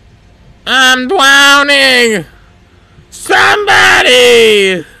 I'm drowning!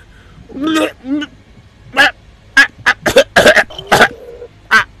 Somebody!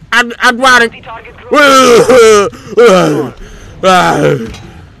 I'm drowning!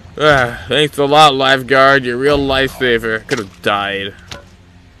 Thanks a lot, lifeguard. You're a real lifesaver. Could have died.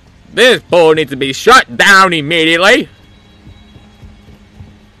 This pool needs to be shut down immediately!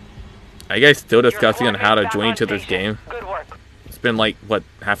 Are you guys still discussing on how to join each other's game? Good work. It's been like, what,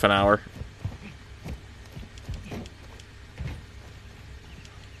 half an hour?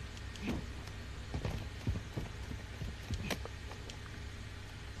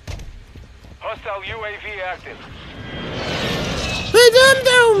 Hostile UAV active. The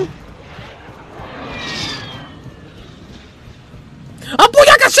dum-dum! A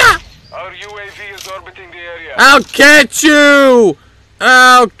booyakasha! Our UAV is orbiting the area. I'll catch you!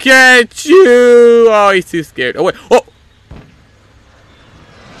 I'll catch you! Oh, he's too scared. Oh, wait. Oh!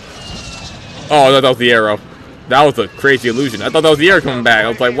 Oh, that was the arrow. That was a crazy illusion. I thought that was the arrow coming back. I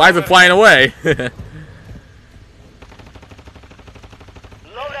was like, why is it flying away? Loadout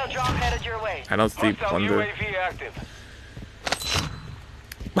drop headed your way. I don't see Hostile plunder. UAV active.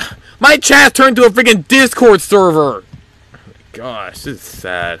 My chat turned to a freaking Discord server! Oh my gosh, this is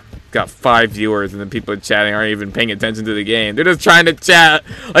sad. Got 5 viewers and the people chatting aren't even paying attention to the game. They're just trying to chat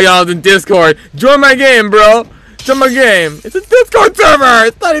like I was in Discord. Join my game, bro. Join my game. It's a Discord server.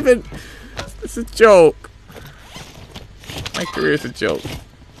 It's not even. It's a joke. My career's a joke.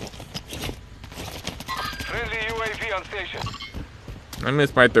 Friendly UAV on station. I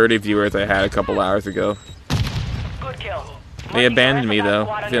missed my 30 viewers I had a couple hours ago. Good kill. They abandoned me though.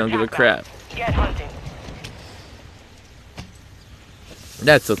 They don't give a crap. Get hunting.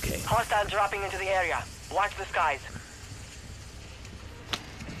 That's okay. Hostiles dropping into the area. Watch the skies.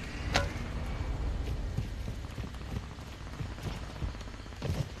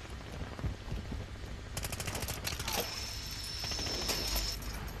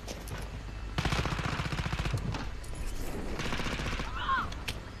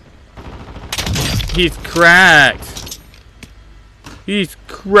 He's cracked. He's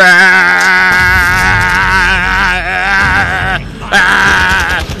cracked.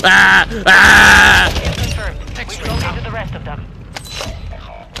 Confirmed. We've located the rest of them.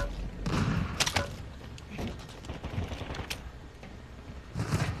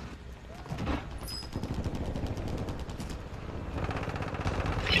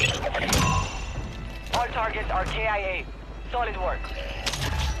 All targets are KIA. Solid work.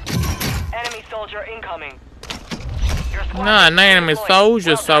 Enemy soldier incoming. Your squad Nah, an enemy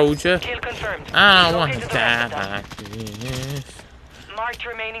soldier, Kill confirmed. I don't want Located to the rest of die them. like this. Marked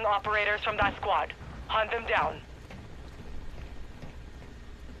remaining operators from that squad. Hunt them down.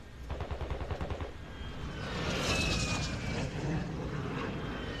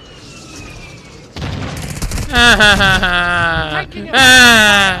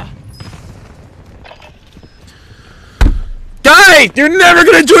 Guys, you're never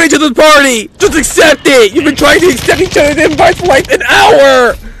gonna join each other's party! Just accept it! You've been trying to accept each other's invites for like an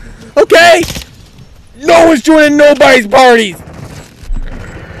hour! Okay? No one's joining nobody's parties!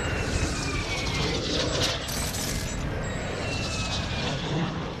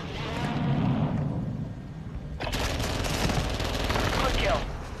 Good kill.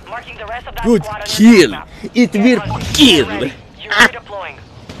 Marking the rest of that Good squad on your kill! map. It's Get good hunting. kill! Ready. You're redeploying.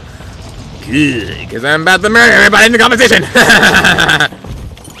 Good, because I'm about to murder everybody in the competition!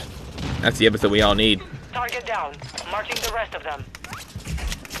 That's the episode we all need. Target down. Marking the rest of them.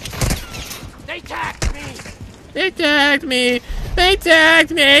 They tagged me! They tagged me! They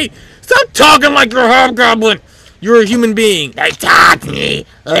tagged me! Stop talking like you're a hobgoblin! You're a human being! They tagged me!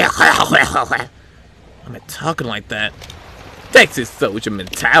 I'm not talking like that. Texas soldier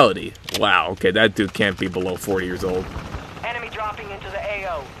mentality. Wow, okay, that dude can't be below 40 years old. Enemy dropping into the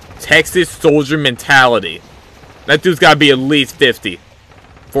AO. Texas soldier mentality. That dude's gotta be at least 50.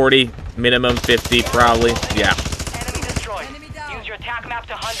 40, minimum 50, probably. Yeah. Enemy destroyed. Use your attack map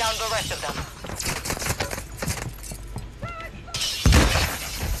to hunt down the rest of them.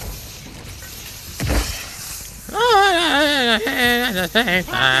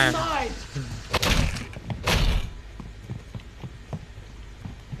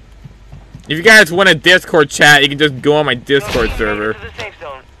 If you guys want a Discord chat, you can just go on my Discord server. To the safe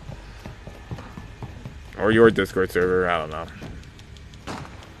zone. Or your Discord server, I don't know.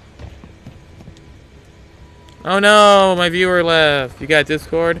 Oh no, my viewer left. You got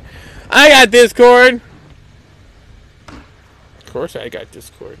Discord? I got Discord! Of course I got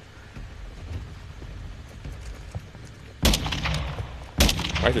Discord.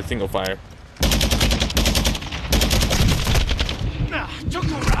 Why is it single fire? Took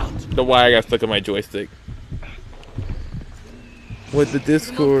her out. The why I got stuck on my joystick. With the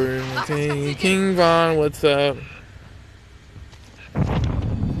Discord, King Von, what's up?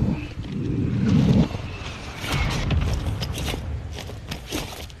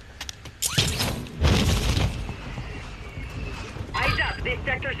 Eyes up, this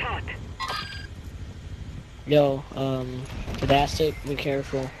sector's hot. Yo, Cadastic, be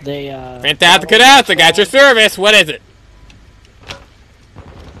careful. They, Fantastic Cadastic, got your service. What is it?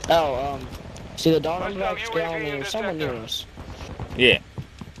 Oh, see the dog on the back scaling me, or someone near us. Yeah.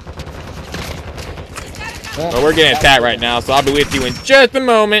 Well, we're getting attacked right now, so I'll be with you in just a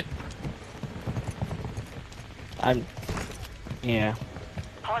moment. Yeah.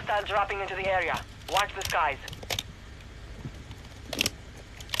 Hostiles dropping into the area. Watch the skies.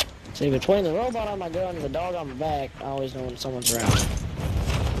 See, between the robot on my gun and the dog on my back, I always know when someone's around.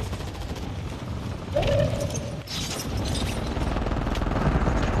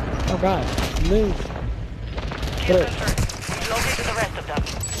 Oh god, move. Kill confirmed. We've located the rest of them.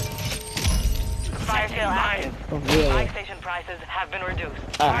 Fire sale active. Oh, really? Buy station prices have been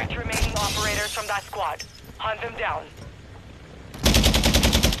reduced. Mark remaining operators from that squad. Hunt them down.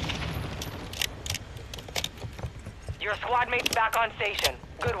 Your squad mate's back on station.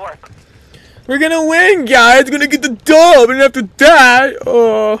 Good work. We're gonna win, guys. We're gonna get the dub and have to die.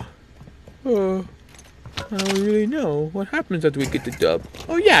 I don't really know what happens after we get the dub.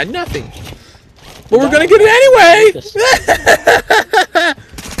 Oh yeah, nothing. But we're gonna get it anyway.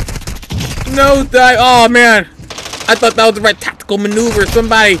 No die. Oh man, I thought that was the right tactical tactical maneuver.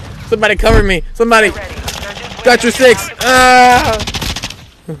 Somebody cover me. Somebody. Got your 6.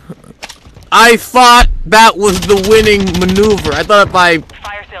 I thought that was the winning maneuver. I thought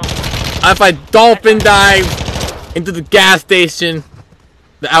if I dolphin dive into the gas station,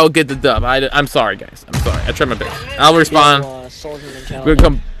 that I would get the dub. I'm sorry, guys. I'm sorry. I tried my best. I'll respond. We're gonna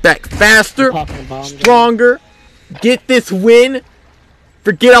come back faster, stronger, get this win,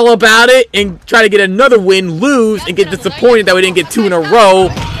 forget all about it, and try to get another win, lose, and get disappointed that we didn't get 2 in a row,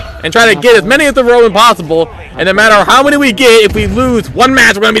 and try to get as many as a row as possible. And no matter how many we get, if we lose one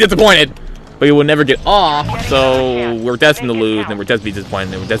match, we're gonna be disappointed. But we will never get off, so we're destined to lose, and we're destined to be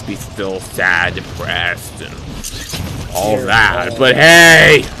disappointed, and we're destined to be still sad, depressed, and all that. But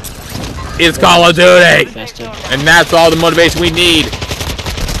hey, it's Call of Duty, and that's all the motivation we need.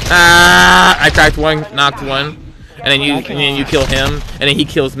 I cracked one, knocked one, and then you kill him, and then he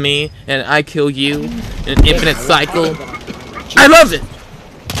kills me, and I kill you, in an infinite cycle. I love it.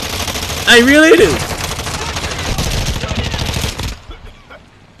 I really do.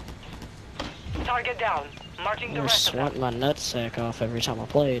 Target down. Marking the rest of them. Sweat my nutsack off every time I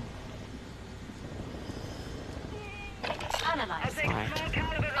played. Analyze.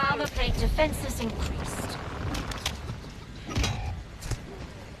 Armor plate defenses increased.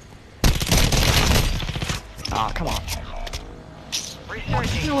 Oh, come on.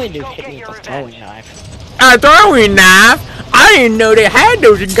 No way to hit me with a throwing knife. A throwing knife? I didn't know they had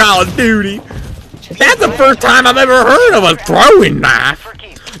those in Call of Duty. That's the first time I've ever heard of a throwing knife.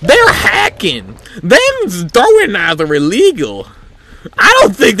 They're hacking. Them throwing knives are illegal. I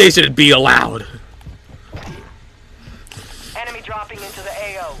don't think they should be allowed. Enemy dropping into the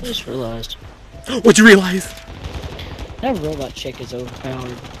AO. I just realized. What'd you realize? That robot chick is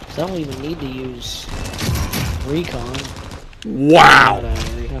overpowered. So I don't even need to use recon. Wow.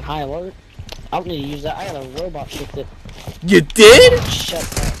 Recon high alert. I don't need to use that. I got a robot chick that. You did? Shut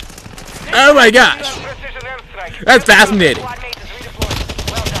up. Oh my gosh. That's fascinating.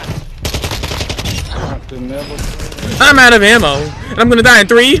 I'm out of ammo, and I'm gonna die in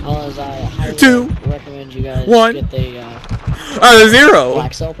 3, 2, recommend you guys 1. Get the 0.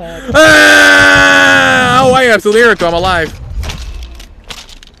 Black Cell pack. Oh, I have Lyrical. I'm alive.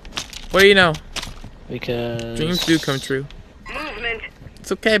 What do you know? Because dreams do come true. Movement.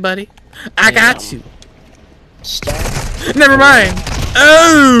 It's okay, buddy. I got you. Stop. Never mind.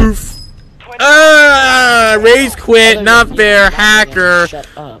 Oof. Rage quit. Not fair. Hacker. Shut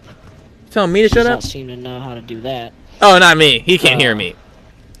up. Telling me to shut up? Seem to know how to do that. Oh, not me. He can't hear me.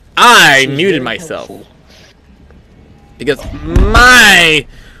 I muted myself. Because my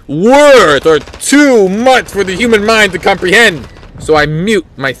words are too much for the human mind to comprehend. So I mute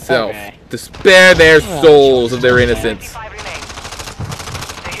myself to spare their souls of their innocence.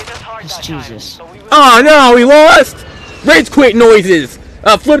 It's Jesus. Oh no, we lost! Rage quit noises!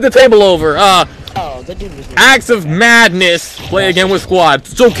 Flip the table over. Acts of madness. Play again with squad.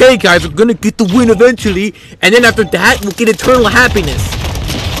 It's okay, guys. We're gonna get the win eventually, and then after that, we'll get eternal happiness.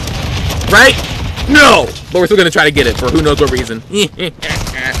 Right? No, but we're still gonna try to get it for who knows what reason.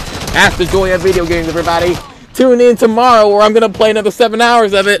 That's the joy of video games, everybody. Tune in tomorrow, where I'm gonna play another 7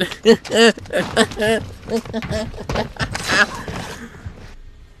 hours of it.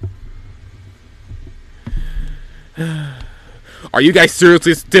 Are you guys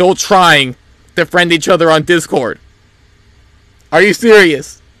seriously still trying to friend each other on Discord? Are you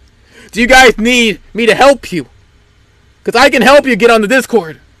serious? Do you guys need me to help you? Because I can help you get on the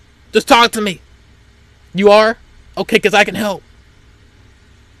Discord. Just talk to me. You are? Okay, because I can help.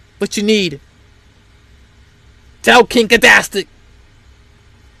 What you need? Tell Kinkadastic.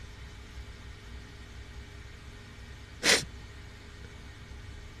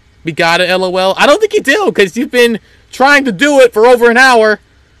 We got it, LOL. I don't think you do, because you've been trying to do it for over an hour.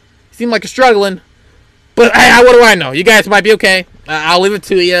 You seem like you're struggling. But what do I know? You guys might be okay. I'll leave it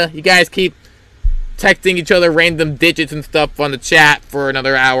to you. You guys keep texting each other random digits and stuff on the chat for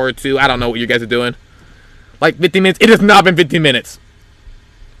another hour or two. I don't know what you guys are doing. Like 15 minutes. It has not been 15 minutes.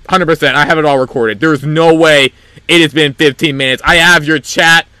 100%. I have it all recorded. There's no way it has been 15 minutes. I have your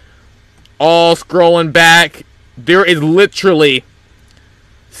chat all scrolling back. There is literally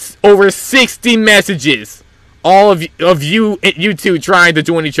over 60 messages. All of you two trying to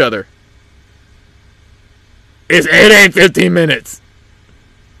join each other. It ain't 15 minutes.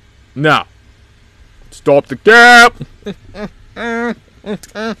 No. Stop the cap.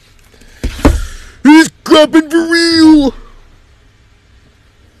 He's clapping for real.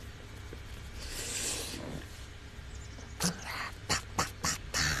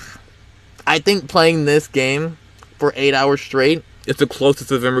 I think playing this game for 8 hours straight it's the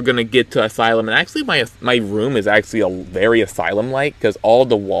closest I'm ever gonna get to Asylum. And actually, my room is actually a very Asylum-like because all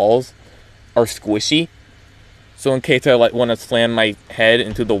the walls are squishy. So in case I want to slam my head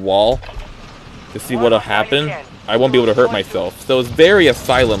into the wall to see what'll happen, I won't be able to hurt myself. So it's very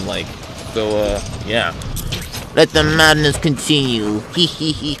Asylum-like. So yeah. Let the madness continue. Hee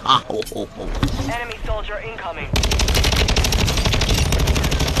hee hee ha ho ho ho. Enemy soldier incoming.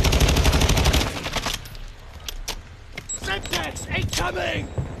 Syntax incoming!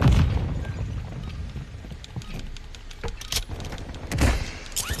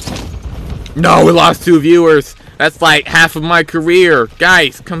 No, we lost 2 viewers. That's like half of my career.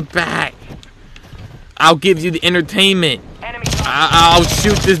 Guys, come back. I'll give you the entertainment. I'll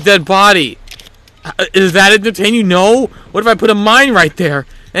shoot this dead body. Is that entertaining? No. What if I put a mine right there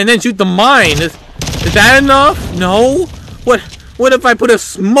and then shoot the mine? Is that enough? No. What if I put a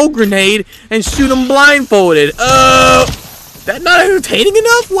smoke grenade and shoot him blindfolded? That not entertaining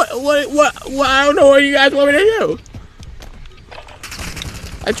enough? What? I don't know what you guys want me to do.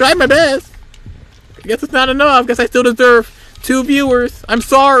 I tried my best. I guess it's not enough. I guess I still deserve 2 viewers. I'm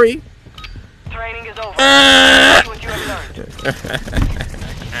sorry. Training is over. That's what you have learned.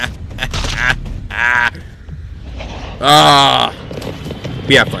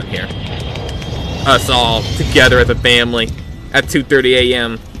 We have fun here. Us all together as a family at 2:30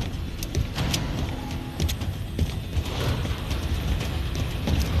 a.m.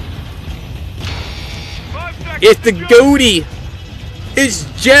 It's the goatee. It's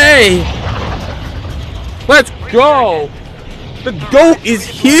Jay. Let's go. The goat is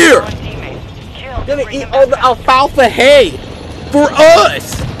here. Gonna eat all the alfalfa hay for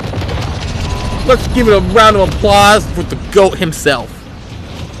us. Let's give it a round of applause for the goat himself.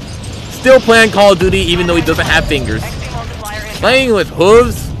 Still playing Call of Duty even though he doesn't have fingers. Playing with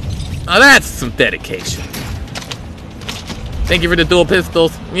hooves? Now that's some dedication. Thank you for the dual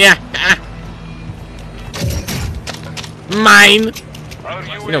pistols. Yeah. Mine.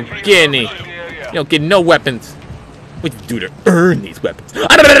 You don't get any. You don't get no weapons. What you do to earn these weapons?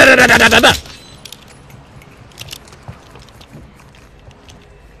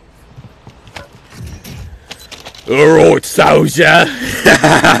 Alright, soldier.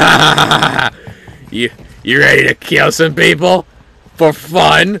 You ready to kill some people? For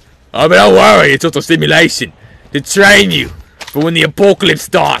fun? Oh, but don't worry, it's just a simulation. To train you for when the apocalypse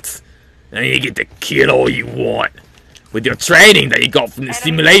starts. And you get to kill all you want. With your training that you got from the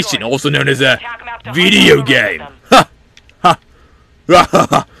simulation, also known as a video game. Ha! Ha! Ha ha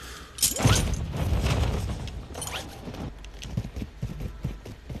ha!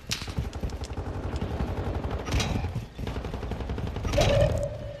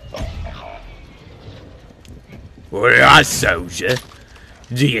 Alright, soldier.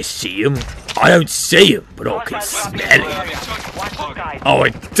 Do you see him? I don't see him, but I can smell it. Oh, I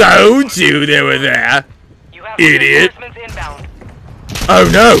told you they were there. Idiot. Oh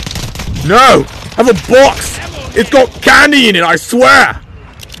no! No! I have a box! It's got candy in it, I swear!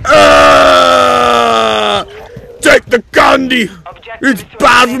 Take the candy! It's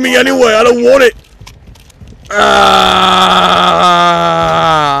bad for me anyway, I don't want it!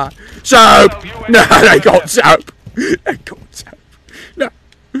 Soap! No, they got soap! They got soap! No!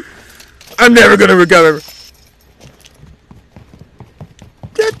 I'm never gonna recover!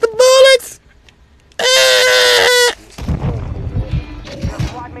 Get the bullets!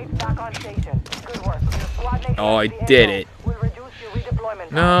 Oh, I did it.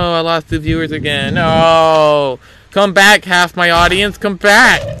 No, I lost 2 viewers again. No! Come back, half my audience, come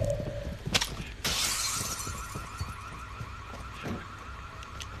back!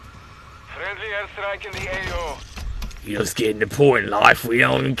 Friendly airstrike in the AO. You're just getting the point in life we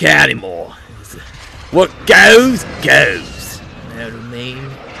don't even care anymore. What goes, goes. You know what I mean?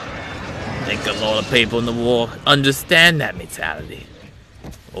 I think a lot of people in the war understand that mentality.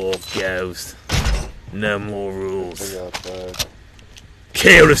 All goes. No more rules.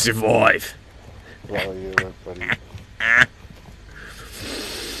 Kill to survive. You're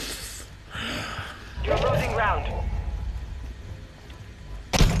losing round.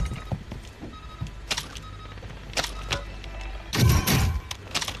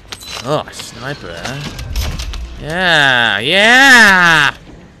 Oh, sniper, huh? Yeah, yeah!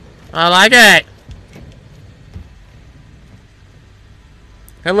 I like it!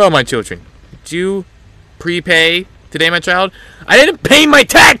 Hello, my children. Did you prepay today, my child? I didn't pay my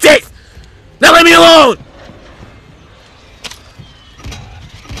taxes! Now leave me alone!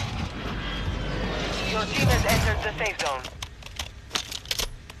 Your team has entered the safe zone.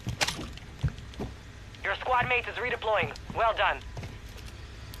 Your squad mate is redeploying. Well done.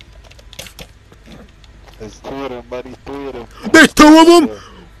 There's 2 of them, buddy. 3 of them. There's 2 of them?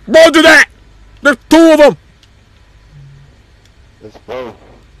 Roger that! There's 2 of them! Let's go.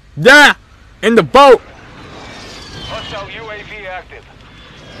 Yeah! In the boat! Hostile UAV active.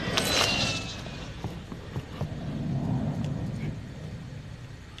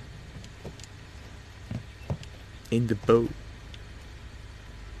 In the boat.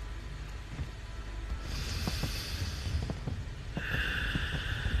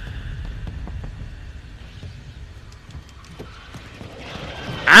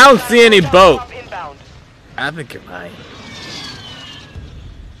 I don't see any boat. I think you're right.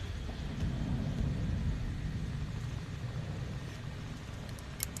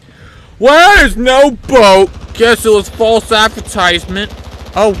 Well, there's no boat. Guess it was false advertisement.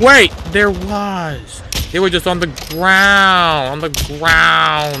 Oh wait, there was. They were just on the ground. On the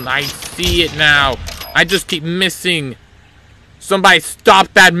ground. I see it now. I just keep missing. Somebody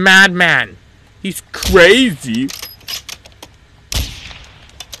stop that madman. He's crazy.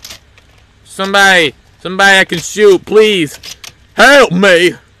 Somebody I can shoot, please. Help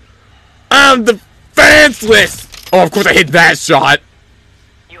me. I'm defenseless. Oh, of course I hit that shot.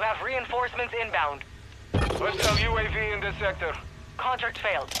 You have reinforcements inbound. Hostile UAV in this sector. Contract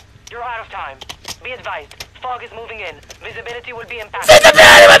failed. You're out of time. Be advised. Fog is moving in. Visibility will be impacted.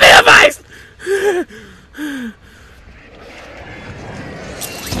 Visibility will be advised!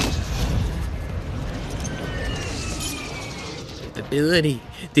 Visibility.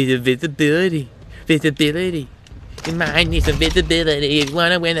 The visibility. Visibility. You might need some visibility. If you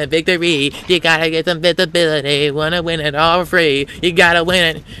wanna win a victory, you gotta get some visibility. Wanna win it all free. You gotta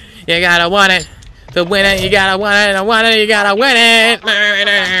win it. You gotta want it. To win it, you gotta want it. To want it, you gotta win it.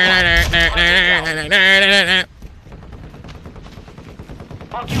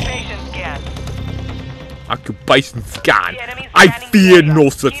 Occupation scan. Occupation scan. I fear no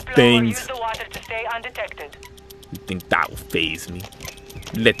such things. Use the water to stay undetected. You think that will faze me?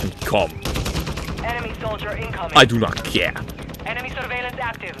 Let them come. Enemy soldier incoming. I do not care. Enemy surveillance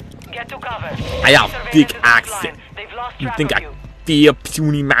active. Get to cover. I have thick accent. You think I fear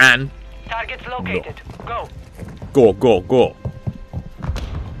puny man? Targets located. No. Go.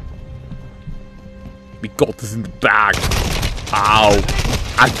 We got this in the bag. Ow.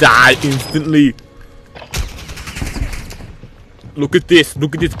 I died instantly. Look at this.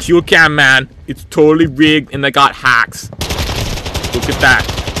 Look at this kill cam, man. It's totally rigged and I got hacks. Look at that.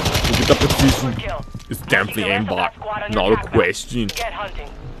 Look at the position. It's definitely aimbot. Not a question. Get hunting.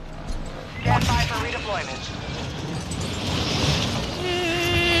 Stand by for redeployment.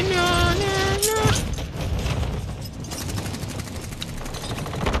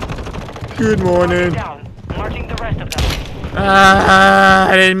 Good morning. Marching the rest of them.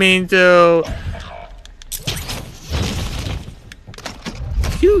 I didn't mean to.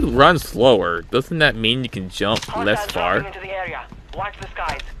 If you run slower, doesn't that mean you can jump less far? Into the area. Watch the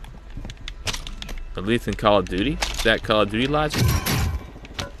skies. At least in Call of Duty? Is that Call of Duty logic?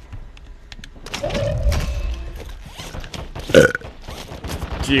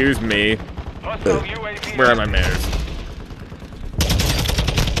 Excuse me. Where are my mirrors?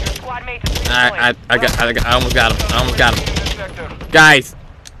 I almost got him. I almost got him. Guys,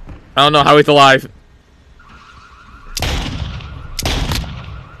 I don't know how he's alive.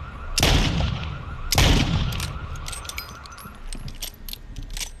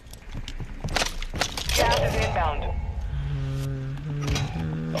 Gas is inbound.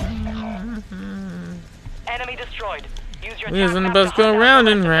 Enemy destroyed. Use your Wheels on the bus go round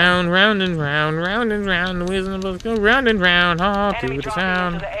and round, round and round, round and round. The wheels on the bus go round and round, all to the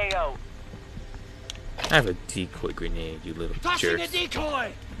sound. I have a decoy grenade, you little jerks.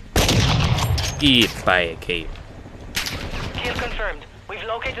 decoy! Eat by a cave. Kill confirmed. We've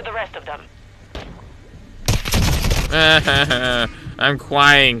located the rest of them. I'm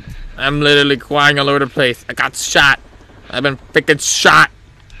crying. I'm literally crying all over the place. I got shot. I've been freaking shot.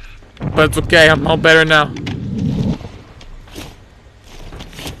 But it's okay, I'm all better now.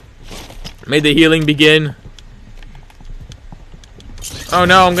 May the healing begin. Oh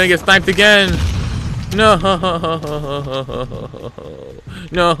no, I'm gonna get sniped again. No.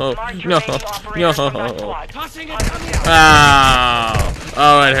 No. Ow.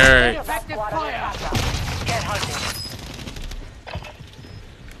 Oh, it hurts.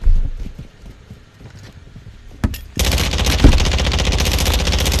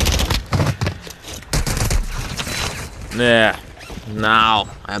 Yeah. Now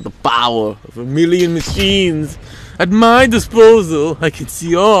I have the power of 1,000,000 machines at my disposal. I can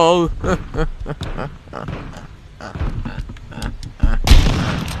see all.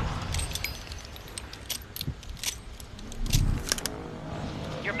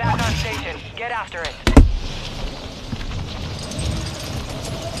 You're back on station. Get after it.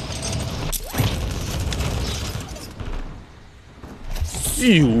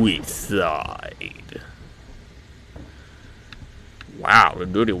 Suicide. Wow, the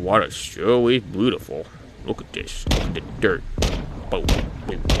dirty water sure is beautiful. Look at this. Look at the dirt. Boom,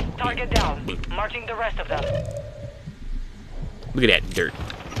 boom, Target down. Marching the rest of them. look at that dirt.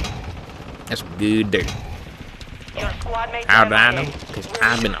 That's good dirt. Your squad mates How do I MIA. know? Because We're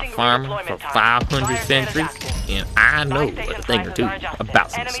I've been a reducing farmer for redeployment time. 500 Fire centuries, active. and I know Buy station a thing or prices two are adjusted.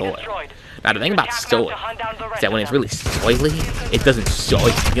 about some Enemy soil. destroyed. Now, the thing about Attack soil map to hunt down the is rest that when of it's them. really soily, it doesn't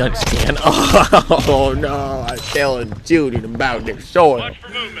soil. You understand? Oh, no. I'm telling Judy about their soil.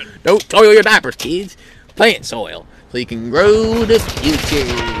 Don't soil your diapers, kids. Plant soil so you can grow the future.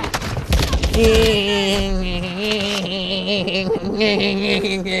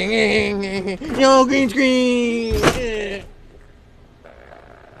 Yo, green screen.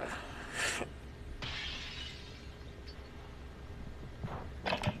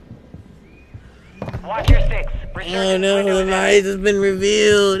 Watch your six. Oh no, the light has been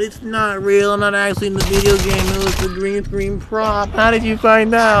revealed. It's not real. I'm not actually in the video game. It was the green screen prop. How did you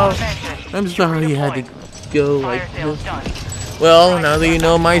find out? I'm sorry you had to go like this. Well, now that you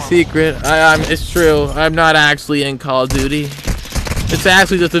know my secret, it's true. I'm not actually in Call of Duty. It's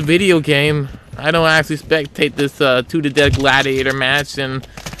actually just a video game. I don't actually spectate this 2-to-death gladiator match, and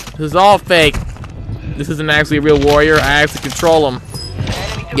this is all fake. This isn't actually a real warrior. I actually control him.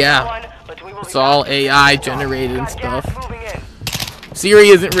 Yeah. It's all AI generated and stuff. Siri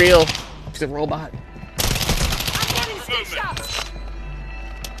isn't real. She's a robot.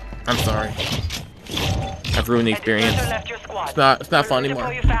 I'm sorry. I've ruined the experience. It's not fun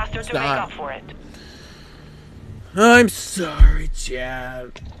anymore. It's not. I'm sorry,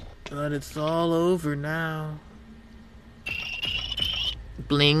 Chad. But it's all over now.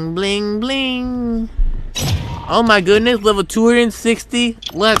 Bling, bling, bling. Oh my goodness, level 260.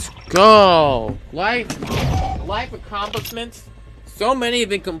 Let's go. Life accomplishments. So many have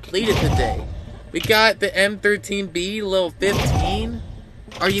been completed today. We got the M13B level 15.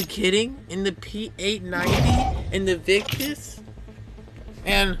 Are you kidding? In the P890, in the Victus,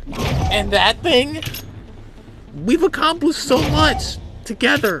 and that thing. We've accomplished so much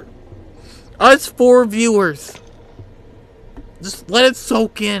together. Us 4 viewers. Just let it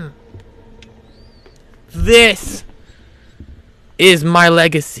soak in. This is my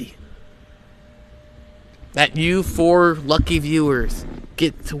legacy. That you 4 lucky viewers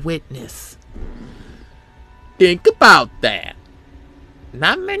get to witness. Think about that.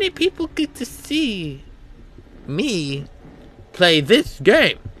 Not many people get to see me play this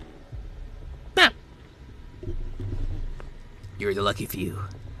game. Nah. You're the lucky few.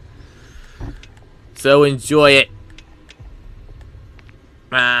 So enjoy it.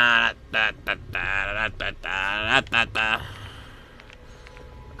 I'm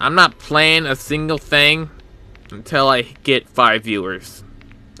not playing a single thing until I get 5 viewers.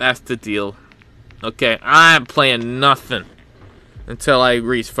 That's the deal. Okay, I'm playing nothing until I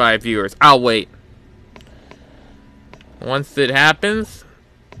reach 5 viewers. I'll wait. Once it happens,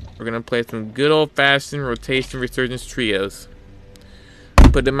 we're gonna play some good old-fashioned rotation resurgence trios.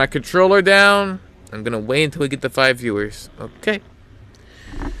 Putting my controller down. I'm gonna wait until we get the 5 viewers. Okay.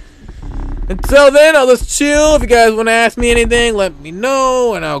 Until then, I'll just chill. If you guys want to ask me anything, let me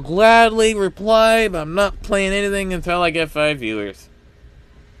know, and I'll gladly reply. But I'm not playing anything until I get 5 viewers.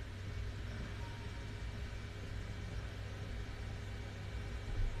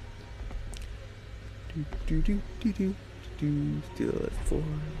 Still at 4.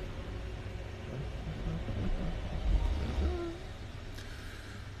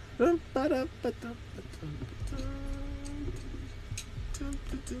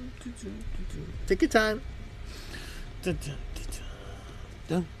 Take your time.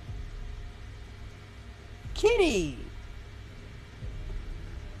 Kitty.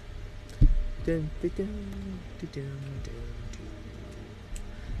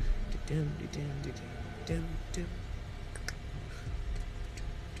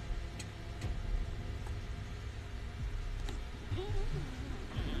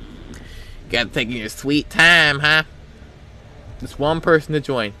 Gotta take your sweet time, huh? Just one person to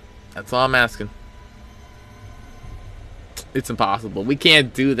join. That's all I'm asking. It's impossible. We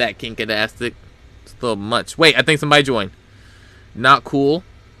can't do that, Kinkadastic. It's a little much. Wait, I think somebody joined. Not cool.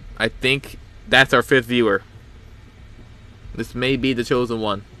 I think that's our 5th viewer. This may be the chosen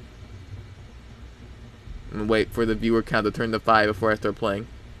one. I'm gonna wait for the viewer count to turn to 5 before I start playing.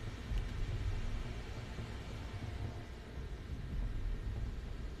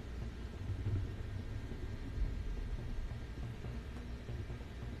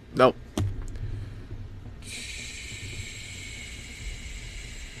 Nope.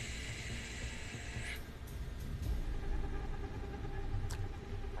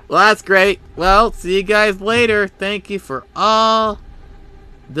 Well, that's great. Well, see you guys later. Thank you for all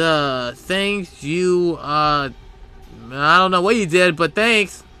the things you, I don't know what you did, but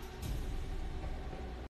thanks.